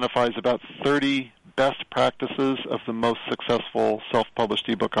identifies about 30 best practices of the most successful self-published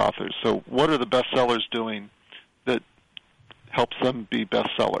ebook authors. So what are the bestsellers doing that helps them be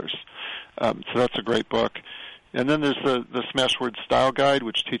bestsellers? So that's a great book. And then there's the Smashwords Style Guide,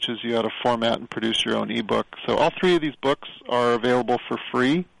 which teaches you how to format and produce your own ebook. So all 3 of these books are available for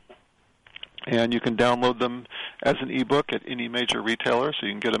free, and you can download them as an ebook at any major retailer. So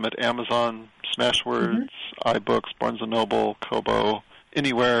you can get them at Amazon, Smashwords, iBooks, Barnes & Noble, Kobo,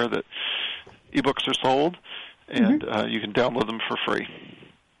 anywhere that ebooks are sold, and you can download them for free.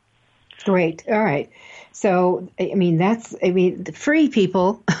 Great. All right. So, the free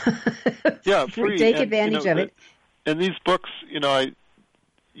people. Yeah, free. Take advantage of it. And these books, you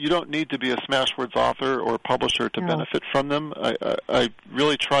don't need to be a Smashwords author or publisher to benefit from them. I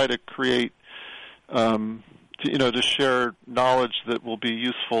really try to create to share knowledge that will be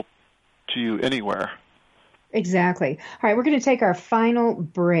useful to you anywhere. Exactly. All right, we're going to take our final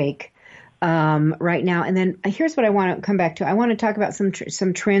break right now, and then here's what I want to come back to. I want to talk about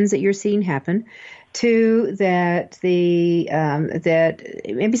some trends that you're seeing happen. Two, that maybe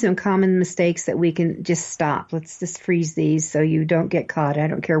some common mistakes that we can just stop. Let's just freeze these so you don't get caught. I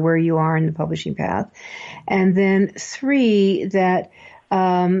don't care where you are in the publishing path. And then three, that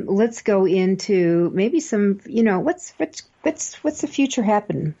let's go into maybe some, what's the future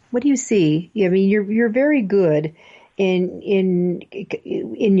happen? What do you see? I mean, you're very good in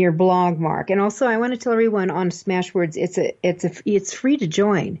your blog, Mark. And also, I want to tell everyone on Smashwords, it's free to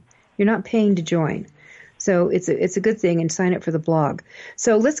join. You're not paying to join. So it's a good thing, and sign up for the blog.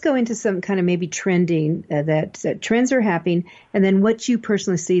 So let's go into some kind of maybe trending that trends are happening, and then what you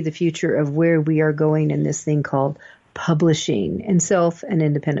personally see the future of where we are going in this thing called publishing and self and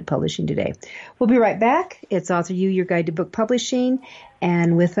independent publishing today. We'll be right back. It's Author U, your guide to book publishing.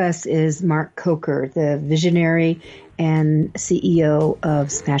 And with us is Mark Coker, the visionary and CEO of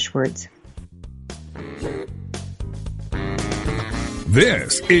Smashwords.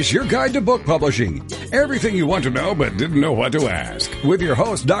 This is your guide to book publishing. Everything you want to know but didn't know what to ask. With your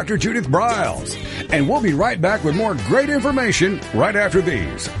host, Dr. Judith Briles. And we'll be right back with more great information right after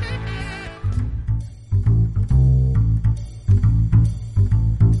these.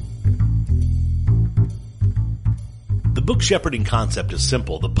 The book shepherding concept is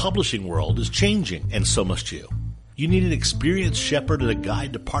simple. The publishing world is changing, and so must you. You need an experienced shepherd and a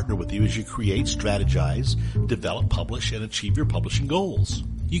guide to partner with you as you create, strategize, develop, publish, and achieve your publishing goals.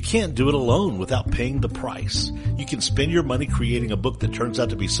 You can't do it alone without paying the price. You can spend your money creating a book that turns out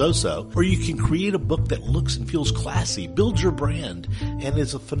to be so-so, or you can create a book that looks and feels classy, builds your brand, and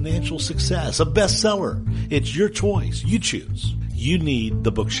is a financial success, a bestseller. It's your choice. You choose. You need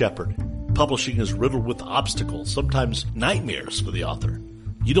the book shepherd. Publishing is riddled with obstacles, sometimes nightmares for the author.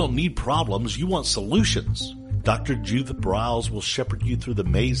 You don't need problems. You want solutions. Dr. Judith Briles will shepherd you through the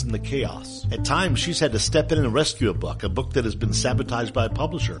maze and the chaos. At times, she's had to step in and rescue a book that has been sabotaged by a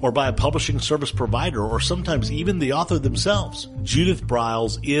publisher or by a publishing service provider or sometimes even the author themselves. Judith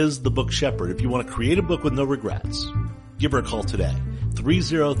Briles is the book shepherd if you want to create a book with no regrets. Give her a call today,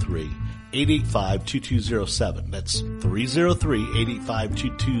 303-885-2207. That's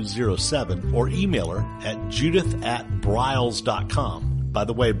 303-885-2207, or email her at judith@briles.com. By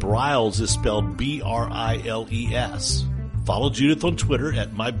the way, Briles is spelled B-R-I-L-E-S. Follow Judith on Twitter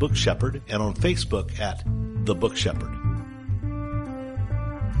at My Book Shepherd and on Facebook at The Book Shepherd.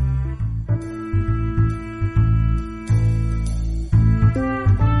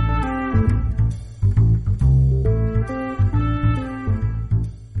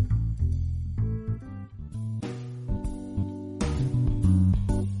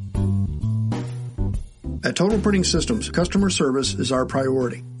 At Total Printing Systems, customer service is our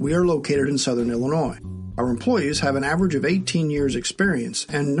priority. We are located in Southern Illinois. Our employees have an average of 18 years experience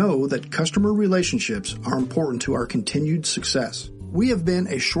and know that customer relationships are important to our continued success. We have been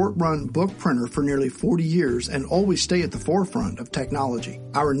a short-run book printer for nearly 40 years and always stay at the forefront of technology.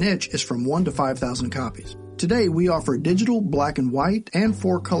 Our niche is from 1 to 5,000 copies. Today, we offer digital, black and white, and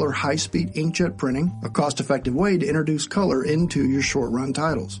 4-color high-speed inkjet printing, a cost-effective way to introduce color into your short-run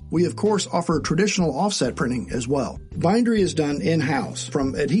titles. We, of course, offer traditional offset printing as well. Bindery is done in-house,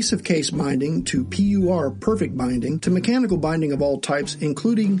 from adhesive case binding to PUR perfect binding to mechanical binding of all types,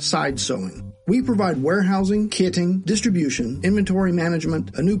 including side sewing. We provide warehousing, kitting, distribution, inventory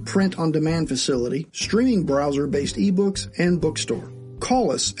management, a new print-on-demand facility, streaming browser-based ebooks, and bookstore.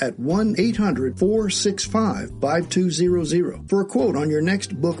 Call us at 1-800-465-5200 for a quote on your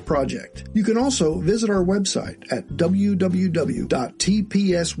next book project. You can also visit our website at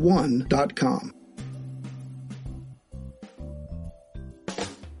www.tps1.com.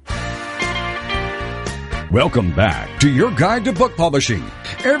 Welcome back to your guide to book publishing.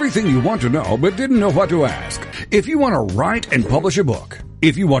 Everything you want to know but didn't know what to ask. If you want to write and publish a book,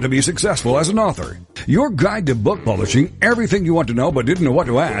 if you want to be successful as an author, your guide to book publishing, everything you want to know but didn't know what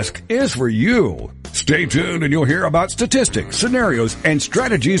to ask, is for you. Stay tuned and you'll hear about statistics, scenarios, and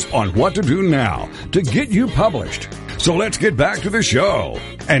strategies on what to do now to get you published. So let's get back to the show.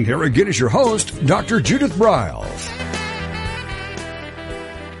 And here again is your host, Dr. Judith Briles.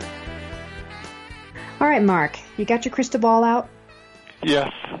 All right, Mark, you got your crystal ball out?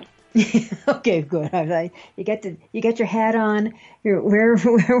 Yes. Okay, good. You got your hat on. Where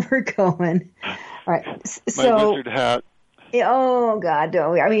we're going. All right. So, my wizard hat. Oh God,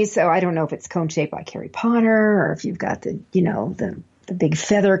 no. I mean, so I don't know if it's cone shaped like Harry Potter, or if you've got the the big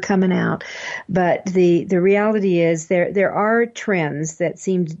feather coming out. But the reality is there are trends that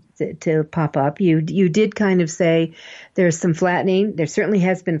seem to pop up. You did kind of say there's some flattening. There certainly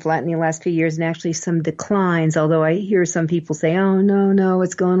has been flattening the last few years, and actually some declines, although I hear some people say, oh, no,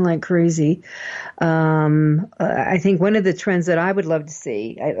 it's going like crazy. I think one of the trends that I would love to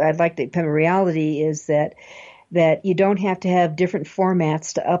see, I'd like to become a reality, is that you don't have to have different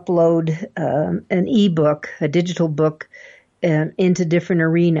formats to upload an ebook, a digital book, into different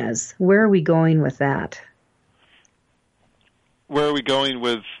arenas. Where are we going with that? Where are we going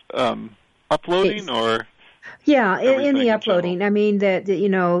with uploading, or? Yeah, in the uploading. I mean that to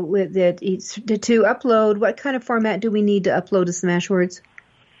upload. What kind of format do we need to upload to Smashwords?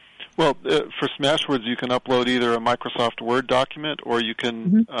 Well, for Smashwords, you can upload either a Microsoft Word document or you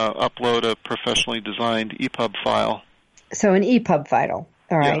can upload a professionally designed EPUB file. So an EPUB file,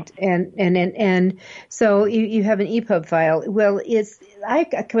 all right, yeah. and so you have an EPUB file. Well, I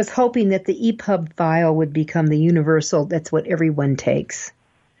was hoping that the EPUB file would become the universal. That's what everyone takes.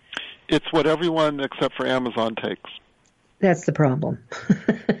 It's what everyone except for Amazon takes. That's the problem.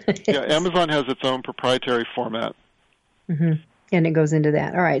 Yeah, Amazon has its own proprietary format. Mm-hmm. And it goes into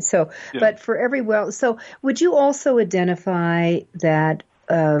that. All right. So, yeah. But for so would you also identify that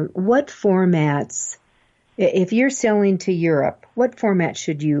what formats, if you're selling to Europe, what platform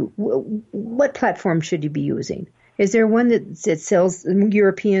should you be using? Is there one that sells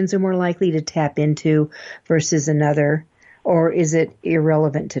Europeans are more likely to tap into versus another, or is it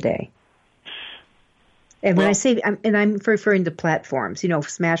irrelevant today? And when I say, I'm referring to platforms,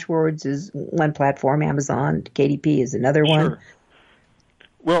 Smashwords is one platform, Amazon, KDP is another one. Sure.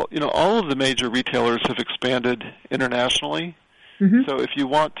 Well, all of the major retailers have expanded internationally. Mm-hmm. So if you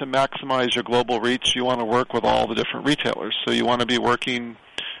want to maximize your global reach, you want to work with all the different retailers. So you want to be working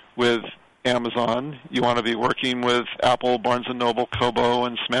with Amazon. You want to be working with Apple, Barnes & Noble, Kobo,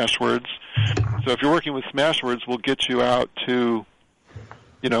 and Smashwords. So if you're working with Smashwords, we'll get you out to,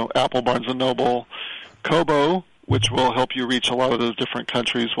 Apple, Barnes & Noble, Kobo, which will help you reach a lot of those different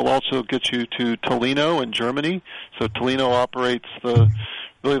countries. We'll also get you to Tolino in Germany. So Tolino operates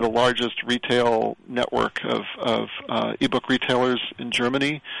really the largest retail network of ebook retailers in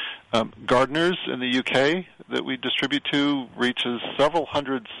Germany. Gardner's in the UK that we distribute to reaches several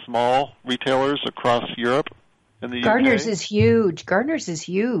hundred small retailers across Europe and the UK. Gardner's is huge. Gardner's is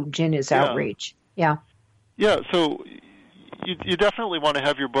huge in its outreach. Yeah. Yeah, so you definitely want to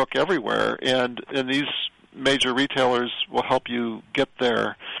have your book everywhere, and these major retailers will help you get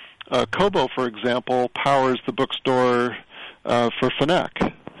there. Kobo, for example, powers the bookstore for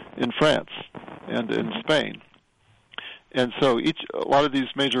Fnac in France and in Spain. And so a lot of these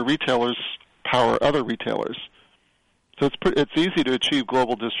major retailers power other retailers. So it's easy to achieve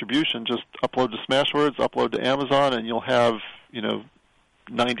global distribution. Just upload to Smashwords, upload to Amazon, and you'll have 98%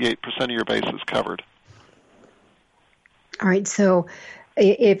 of your bases covered. All right. So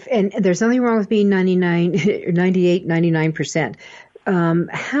and there's nothing wrong with being 99%.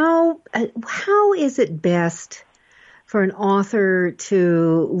 How is it best for an author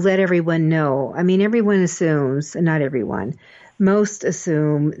to let everyone know? I mean, everyone assumes, not everyone, most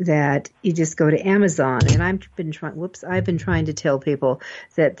assume that you just go to Amazon. And I've been trying to tell people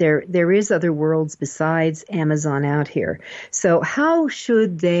that there is other worlds besides Amazon out here. So how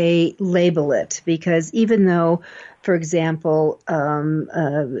should they label it? Because even though, for example,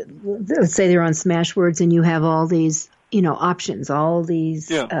 let's say they're on Smashwords and you have all these, options, all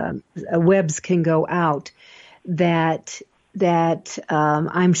these webs can go out that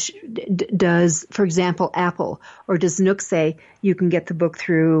does, for example, Apple, or does Nook say you can get the book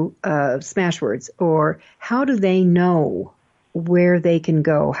through Smashwords? Or how do they know where they can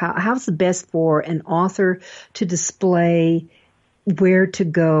go? How's the best for an author to display where to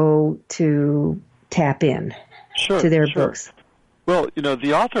go to tap in to their books? Well,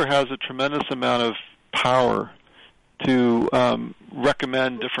 the author has a tremendous amount of power to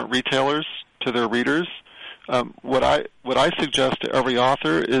recommend different retailers to their readers. What I suggest to every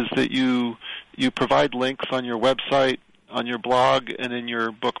author is that you provide links on your website, on your blog, and in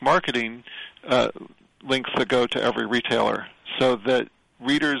your book marketing, links that go to every retailer, so that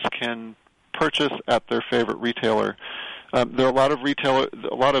readers can purchase at their favorite retailer. There are a lot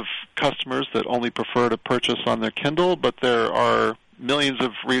of customers that only prefer to purchase on their Kindle, but there are millions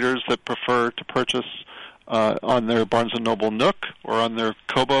of readers that prefer to purchase on their Barnes & Noble Nook, or on their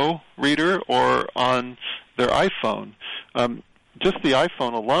Kobo reader, or on their iPhone. Just the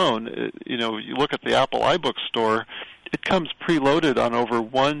iPhone alone, you look at the Apple iBook store, it comes preloaded on over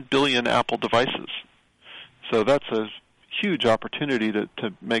 1 billion Apple devices. So that's a huge opportunity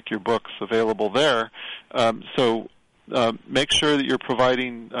to make your books available there. So make sure that you're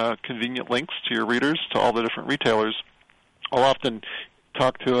providing convenient links to your readers to all the different retailers. I'll often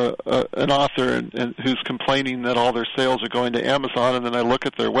talk to an author and who's complaining that all their sales are going to Amazon, and then I look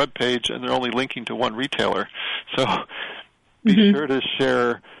at their webpage and they're only linking to one retailer. So be sure to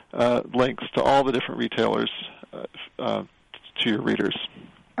share links to all the different retailers to your readers.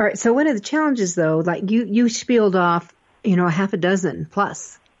 All right. So one of the challenges, though, like you spieled off, a half a dozen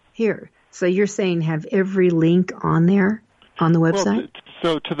plus here. So you're saying have every link on there on the website? Well,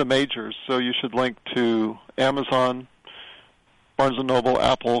 so to the majors. So you should link to Amazon, Barnes & Noble,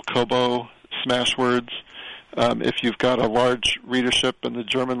 Apple, Kobo, Smashwords. If you've got a large readership in the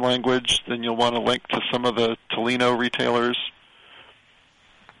German language, then you'll want to link to some of the Tolino retailers.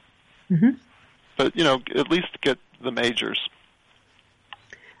 But, at least get the majors.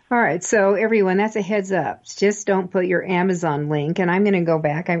 All right, so everyone, that's a heads up. Just don't put your Amazon link, and I'm going to go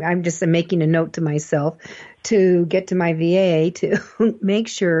back. I'm just making a note to myself to get to my VA to make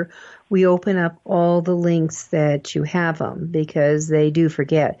sure we open up all the links that you have them, because they do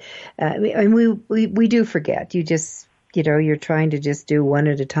forget. And we do forget. You just, you're trying to just do one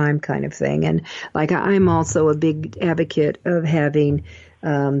at a time kind of thing. And like I'm also a big advocate of having the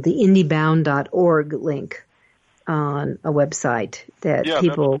indiebound.org link on a website that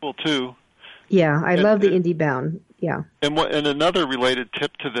people. That's cool too. Yeah, I love the IndieBound. Yeah. And another related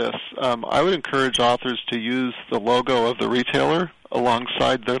tip to this, I would encourage authors to use the logo of the retailer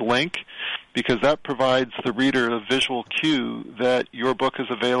alongside their link, because that provides the reader a visual cue that your book is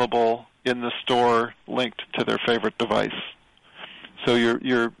available in the store linked to their favorite device. So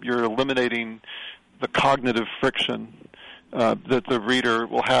you're eliminating the cognitive friction that the reader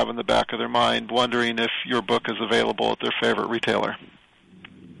will have in the back of their mind, wondering if your book is available at their favorite retailer.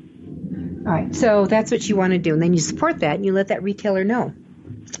 All right, so that's what you want to do, and then you support that, and you let that retailer know.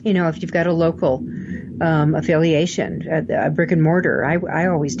 If you've got a local affiliation, a brick and mortar, I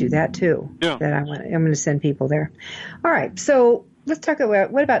always do that too. Yeah. That I'm going to send people there. All right, so let's talk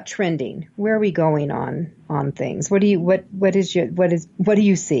about what about trending? Where are we going on things? What do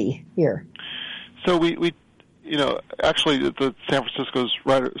you see here? So we actually at the San Francisco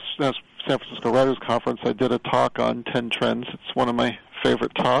Writers Conference, I did a talk on 10 trends. It's one of my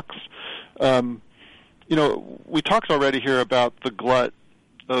favorite talks. We talked already here about the glut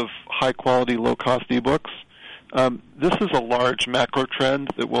of high-quality, low-cost ebooks. This is a large macro trend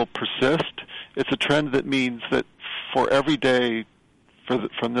that will persist. It's a trend that means that for every day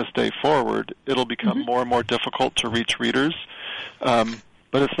from this day forward, it'll become more and more difficult to reach readers. But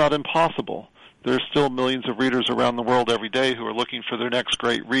it's not impossible. There are still millions of readers around the world every day who are looking for their next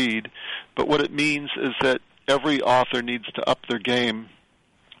great read. But what it means is that every author needs to up their game.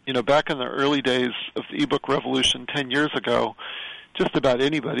 Back in the early days of the ebook revolution 10 years ago, just about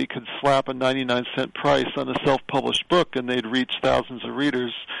anybody could slap a 99-cent price on a self-published book and they'd reach thousands of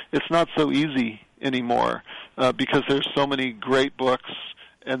readers. It's not so easy anymore because there's so many great books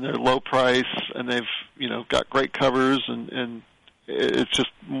and they're low price and they've got great covers and it's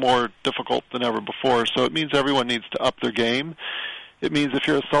just more difficult than ever before. So it means everyone needs to up their game. It means if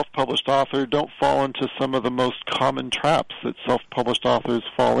you're a self-published author, don't fall into some of the most common traps that self-published authors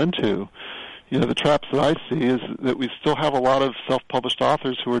fall into. The traps that I see is that we still have a lot of self-published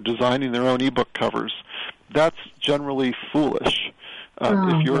authors who are designing their own ebook covers. That's generally foolish.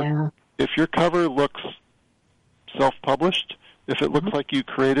 If your cover looks self-published, if it looks like you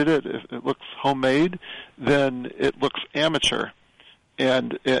created it, if it looks homemade, then it looks amateur.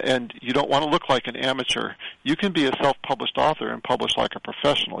 And you don't want to look like an amateur. You can be a self-published author and publish like a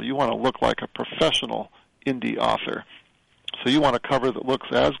professional. You want to look like a professional indie author. So you want a cover that looks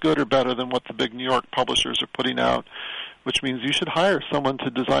as good or better than what the big New York publishers are putting out, which means you should hire someone to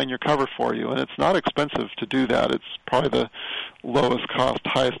design your cover for you. And it's not expensive to do that. It's probably the lowest cost,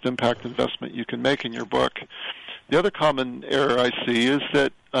 highest impact investment you can make in your book. The other common error I see is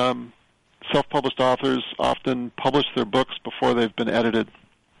that self-published authors often publish their books before they've been edited.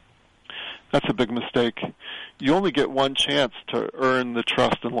 That's a big mistake. You only get one chance to earn the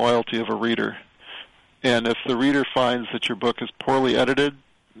trust and loyalty of a reader. And if the reader finds that your book is poorly edited,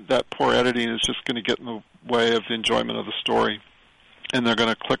 that poor editing is just going to get in the way of the enjoyment of the story. And they're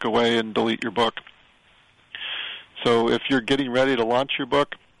going to click away and delete your book. So if you're getting ready to launch your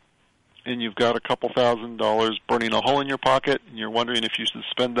book, and you've got a couple $1,000 burning a hole in your pocket, and you're wondering if you should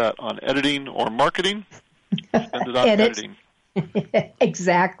spend that on editing or marketing, spend it on editing.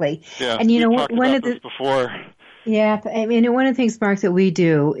 Exactly. Yeah, and we've talked about this before. Yeah, I mean, one of the things, Mark, that we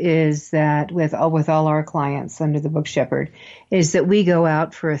do is that with all our clients under the Book Shepherd is that we go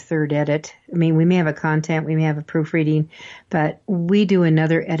out for a third edit. I mean, we may have a content, we may have a proofreading, but we do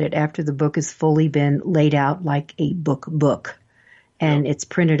another edit after the book has fully been laid out like a book, and it's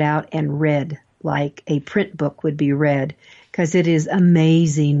printed out and read like a print book would be read, because it is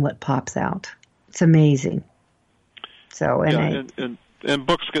amazing what pops out. It's amazing. So, and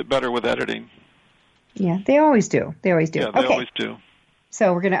books get better with editing. Yeah, they always do. They always do. Yeah, they always do.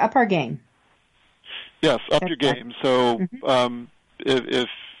 So we're going to up our game. Yes, up your game. So if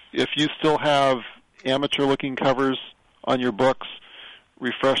you still have amateur-looking covers on your books,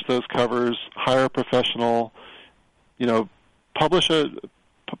 refresh those covers, hire a professional, publish a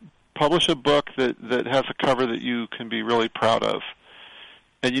book that has a cover that you can be really proud of.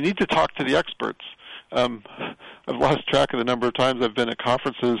 And you need to talk to the experts. I've lost track of the number of times I've been at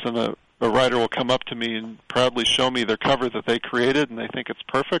conferences and a writer will come up to me and proudly show me their cover that they created, and they think it's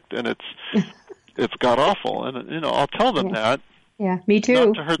perfect, and it's god awful. And I'll tell them that. Yeah, me too.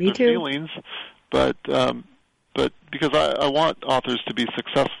 Not to hurt their feelings, but because I want authors to be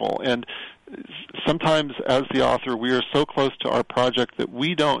successful. And sometimes, as the author, we are so close to our project that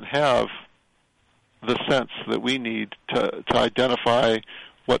we don't have the sense that we need to identify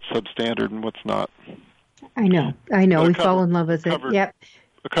what's substandard and what's not. I know. We fall in love with it. Yep.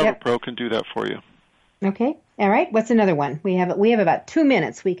 A cover pro can do that for you. Okay. All right. What's another one? We have about 2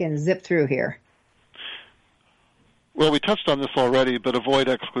 minutes we can zip through here. Well, we touched on this already, but avoid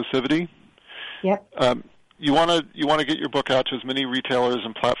exclusivity. Yep. You want to get your book out to as many retailers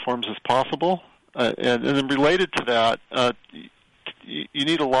and platforms as possible, and then related to that, you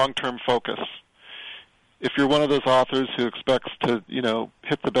need a long-term focus. If you're one of those authors who expects to,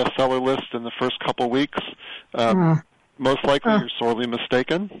 hit the bestseller list in the first couple weeks, most likely you're sorely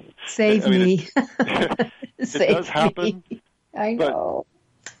mistaken. Save me. It does happen. I know.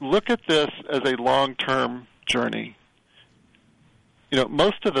 But look at this as a long-term journey.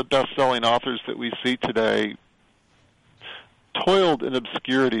 Most of the best-selling authors that we see today toiled in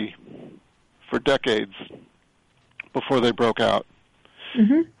obscurity for decades before they broke out.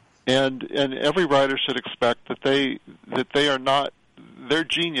 Mm-hmm. And every writer should expect that they are not, their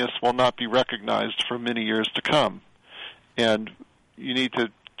genius will not be recognized for many years to come. And you need to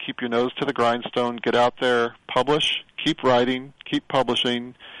keep your nose to the grindstone, get out there, publish, keep writing, keep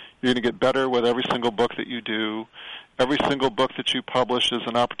publishing. You're going to get better with every single book that you do. Every single book that you publish is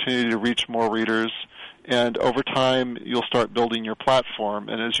an opportunity to reach more readers. And over time, you'll start building your platform.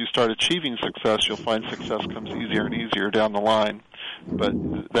 And as you start achieving success, you'll find success comes easier and easier down the line. But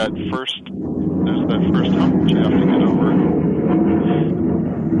there's that first hump that you have to get over.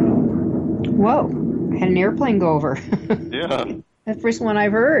 Whoa, I had an airplane go over. Yeah. That's the first one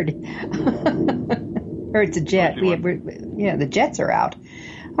I've heard. Or it's a jet. The jets are out.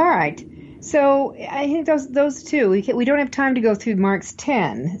 All right. So I think those two, we don't have time to go through Mark's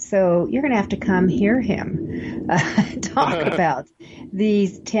 10, so you're going to have to come hear him talk about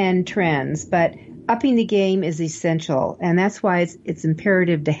these 10 trends. But upping the game is essential, and that's why it's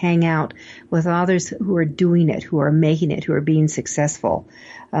imperative to hang out with authors who are doing it, who are making it, who are being successful.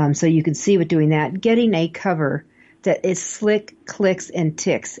 So you can see what doing that. Getting a cover that is slick, clicks, and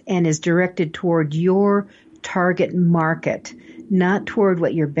ticks, and is directed toward your target market, not toward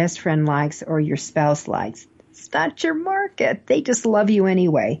what your best friend likes or your spouse likes. It's not your market. They just love you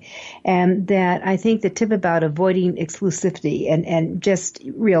anyway. And that I think the tip about avoiding exclusivity and just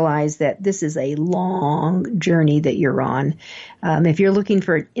realize that this is a long journey that you're on. If you're looking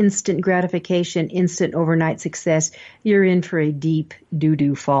for instant gratification, instant overnight success, you're in for a deep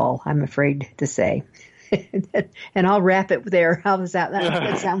doo-doo fall, I'm afraid to say. And I'll wrap it there. How does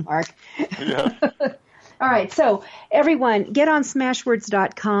that sound, Mark? Yeah. All right, so everyone, get on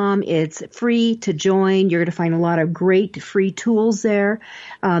Smashwords.com. It's free to join. You're going to find a lot of great free tools there.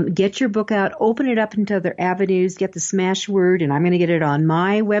 Get your book out, open it up into other avenues, get the Smashword, and I'm going to get it on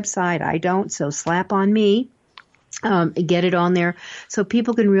my website. I don't, so slap on me. Get it on there so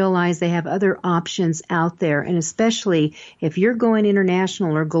people can realize they have other options out there. And especially if you're going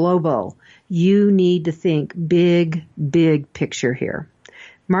international or global, you need to think big, big picture here.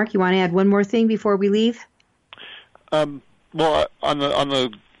 Mark, you want to add one more thing before we leave? Well, on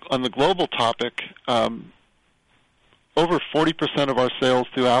the global topic, over 40% of our sales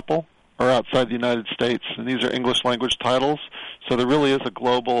through Apple are outside the United States, and these are English language titles. So there really is a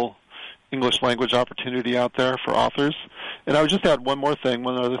global English language opportunity out there for authors. And I would just add one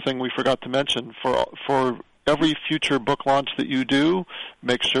other thing we forgot to mention. For every future book launch that you do,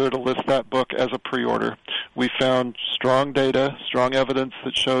 make sure to list that book as a pre-order. We found strong data, strong evidence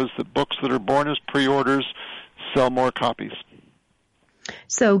that shows that books that are born as pre-orders sell more copies.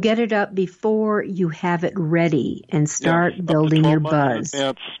 So get it up before you have it ready and start building your buzz.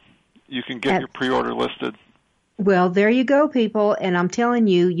 You can get your pre-order listed. Well, there you go, people. And I'm telling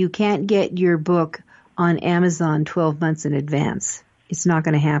you, you can't get your book on Amazon 12 months in advance. It's not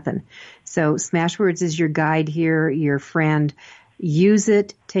going to happen. So Smashwords is your guide here, your friend. Use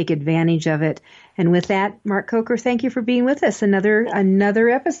it. Take advantage of it. And with that, Mark Coker, thank you for being with us. Another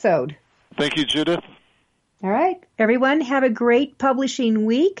episode. Thank you, Judith. All right. Everyone, have a great publishing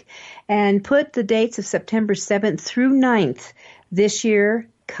week. And put the dates of September 7th through 9th this year.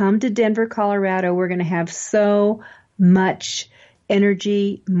 Come to Denver, Colorado. We're going to have so much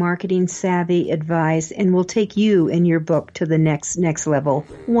energy, marketing savvy advice, and we'll take you and your book to the next level,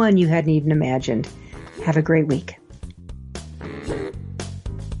 one you hadn't even imagined. Have a great week.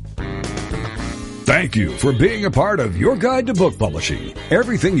 Thank you for being a part of Your Guide to Book Publishing.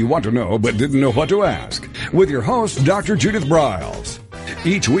 Everything you want to know but didn't know what to ask. With your host, Dr. Judith Briles.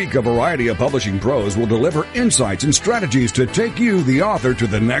 Each week, a variety of publishing pros will deliver insights and strategies to take you, the author, to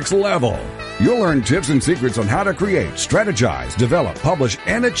the next level. You'll learn tips and secrets on how to create, strategize, develop, publish,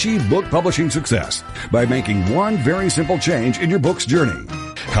 and achieve book publishing success by making one very simple change in your book's journey.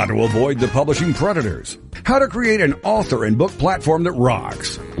 How to avoid the publishing predators. How to create an author and book platform that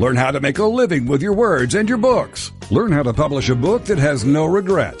rocks. Learn how to make a living with your words and your books. Learn how to publish a book that has no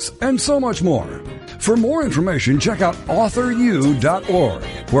regrets, and so much more. For more information, check out AuthorU.org,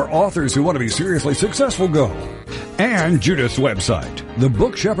 where authors who want to be seriously successful go. And Judith's website,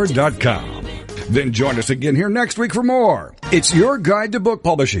 thebookshepherd.com. Then join us again here next week for more. It's Your Guide to Book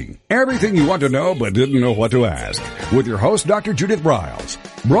Publishing. Everything you want to know but didn't know what to ask. With your host, Dr. Judith Briles.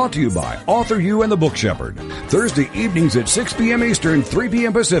 Brought to you by Author U and the Book Shepherd. Thursday evenings at 6 p.m. Eastern, 3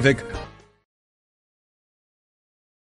 p.m. Pacific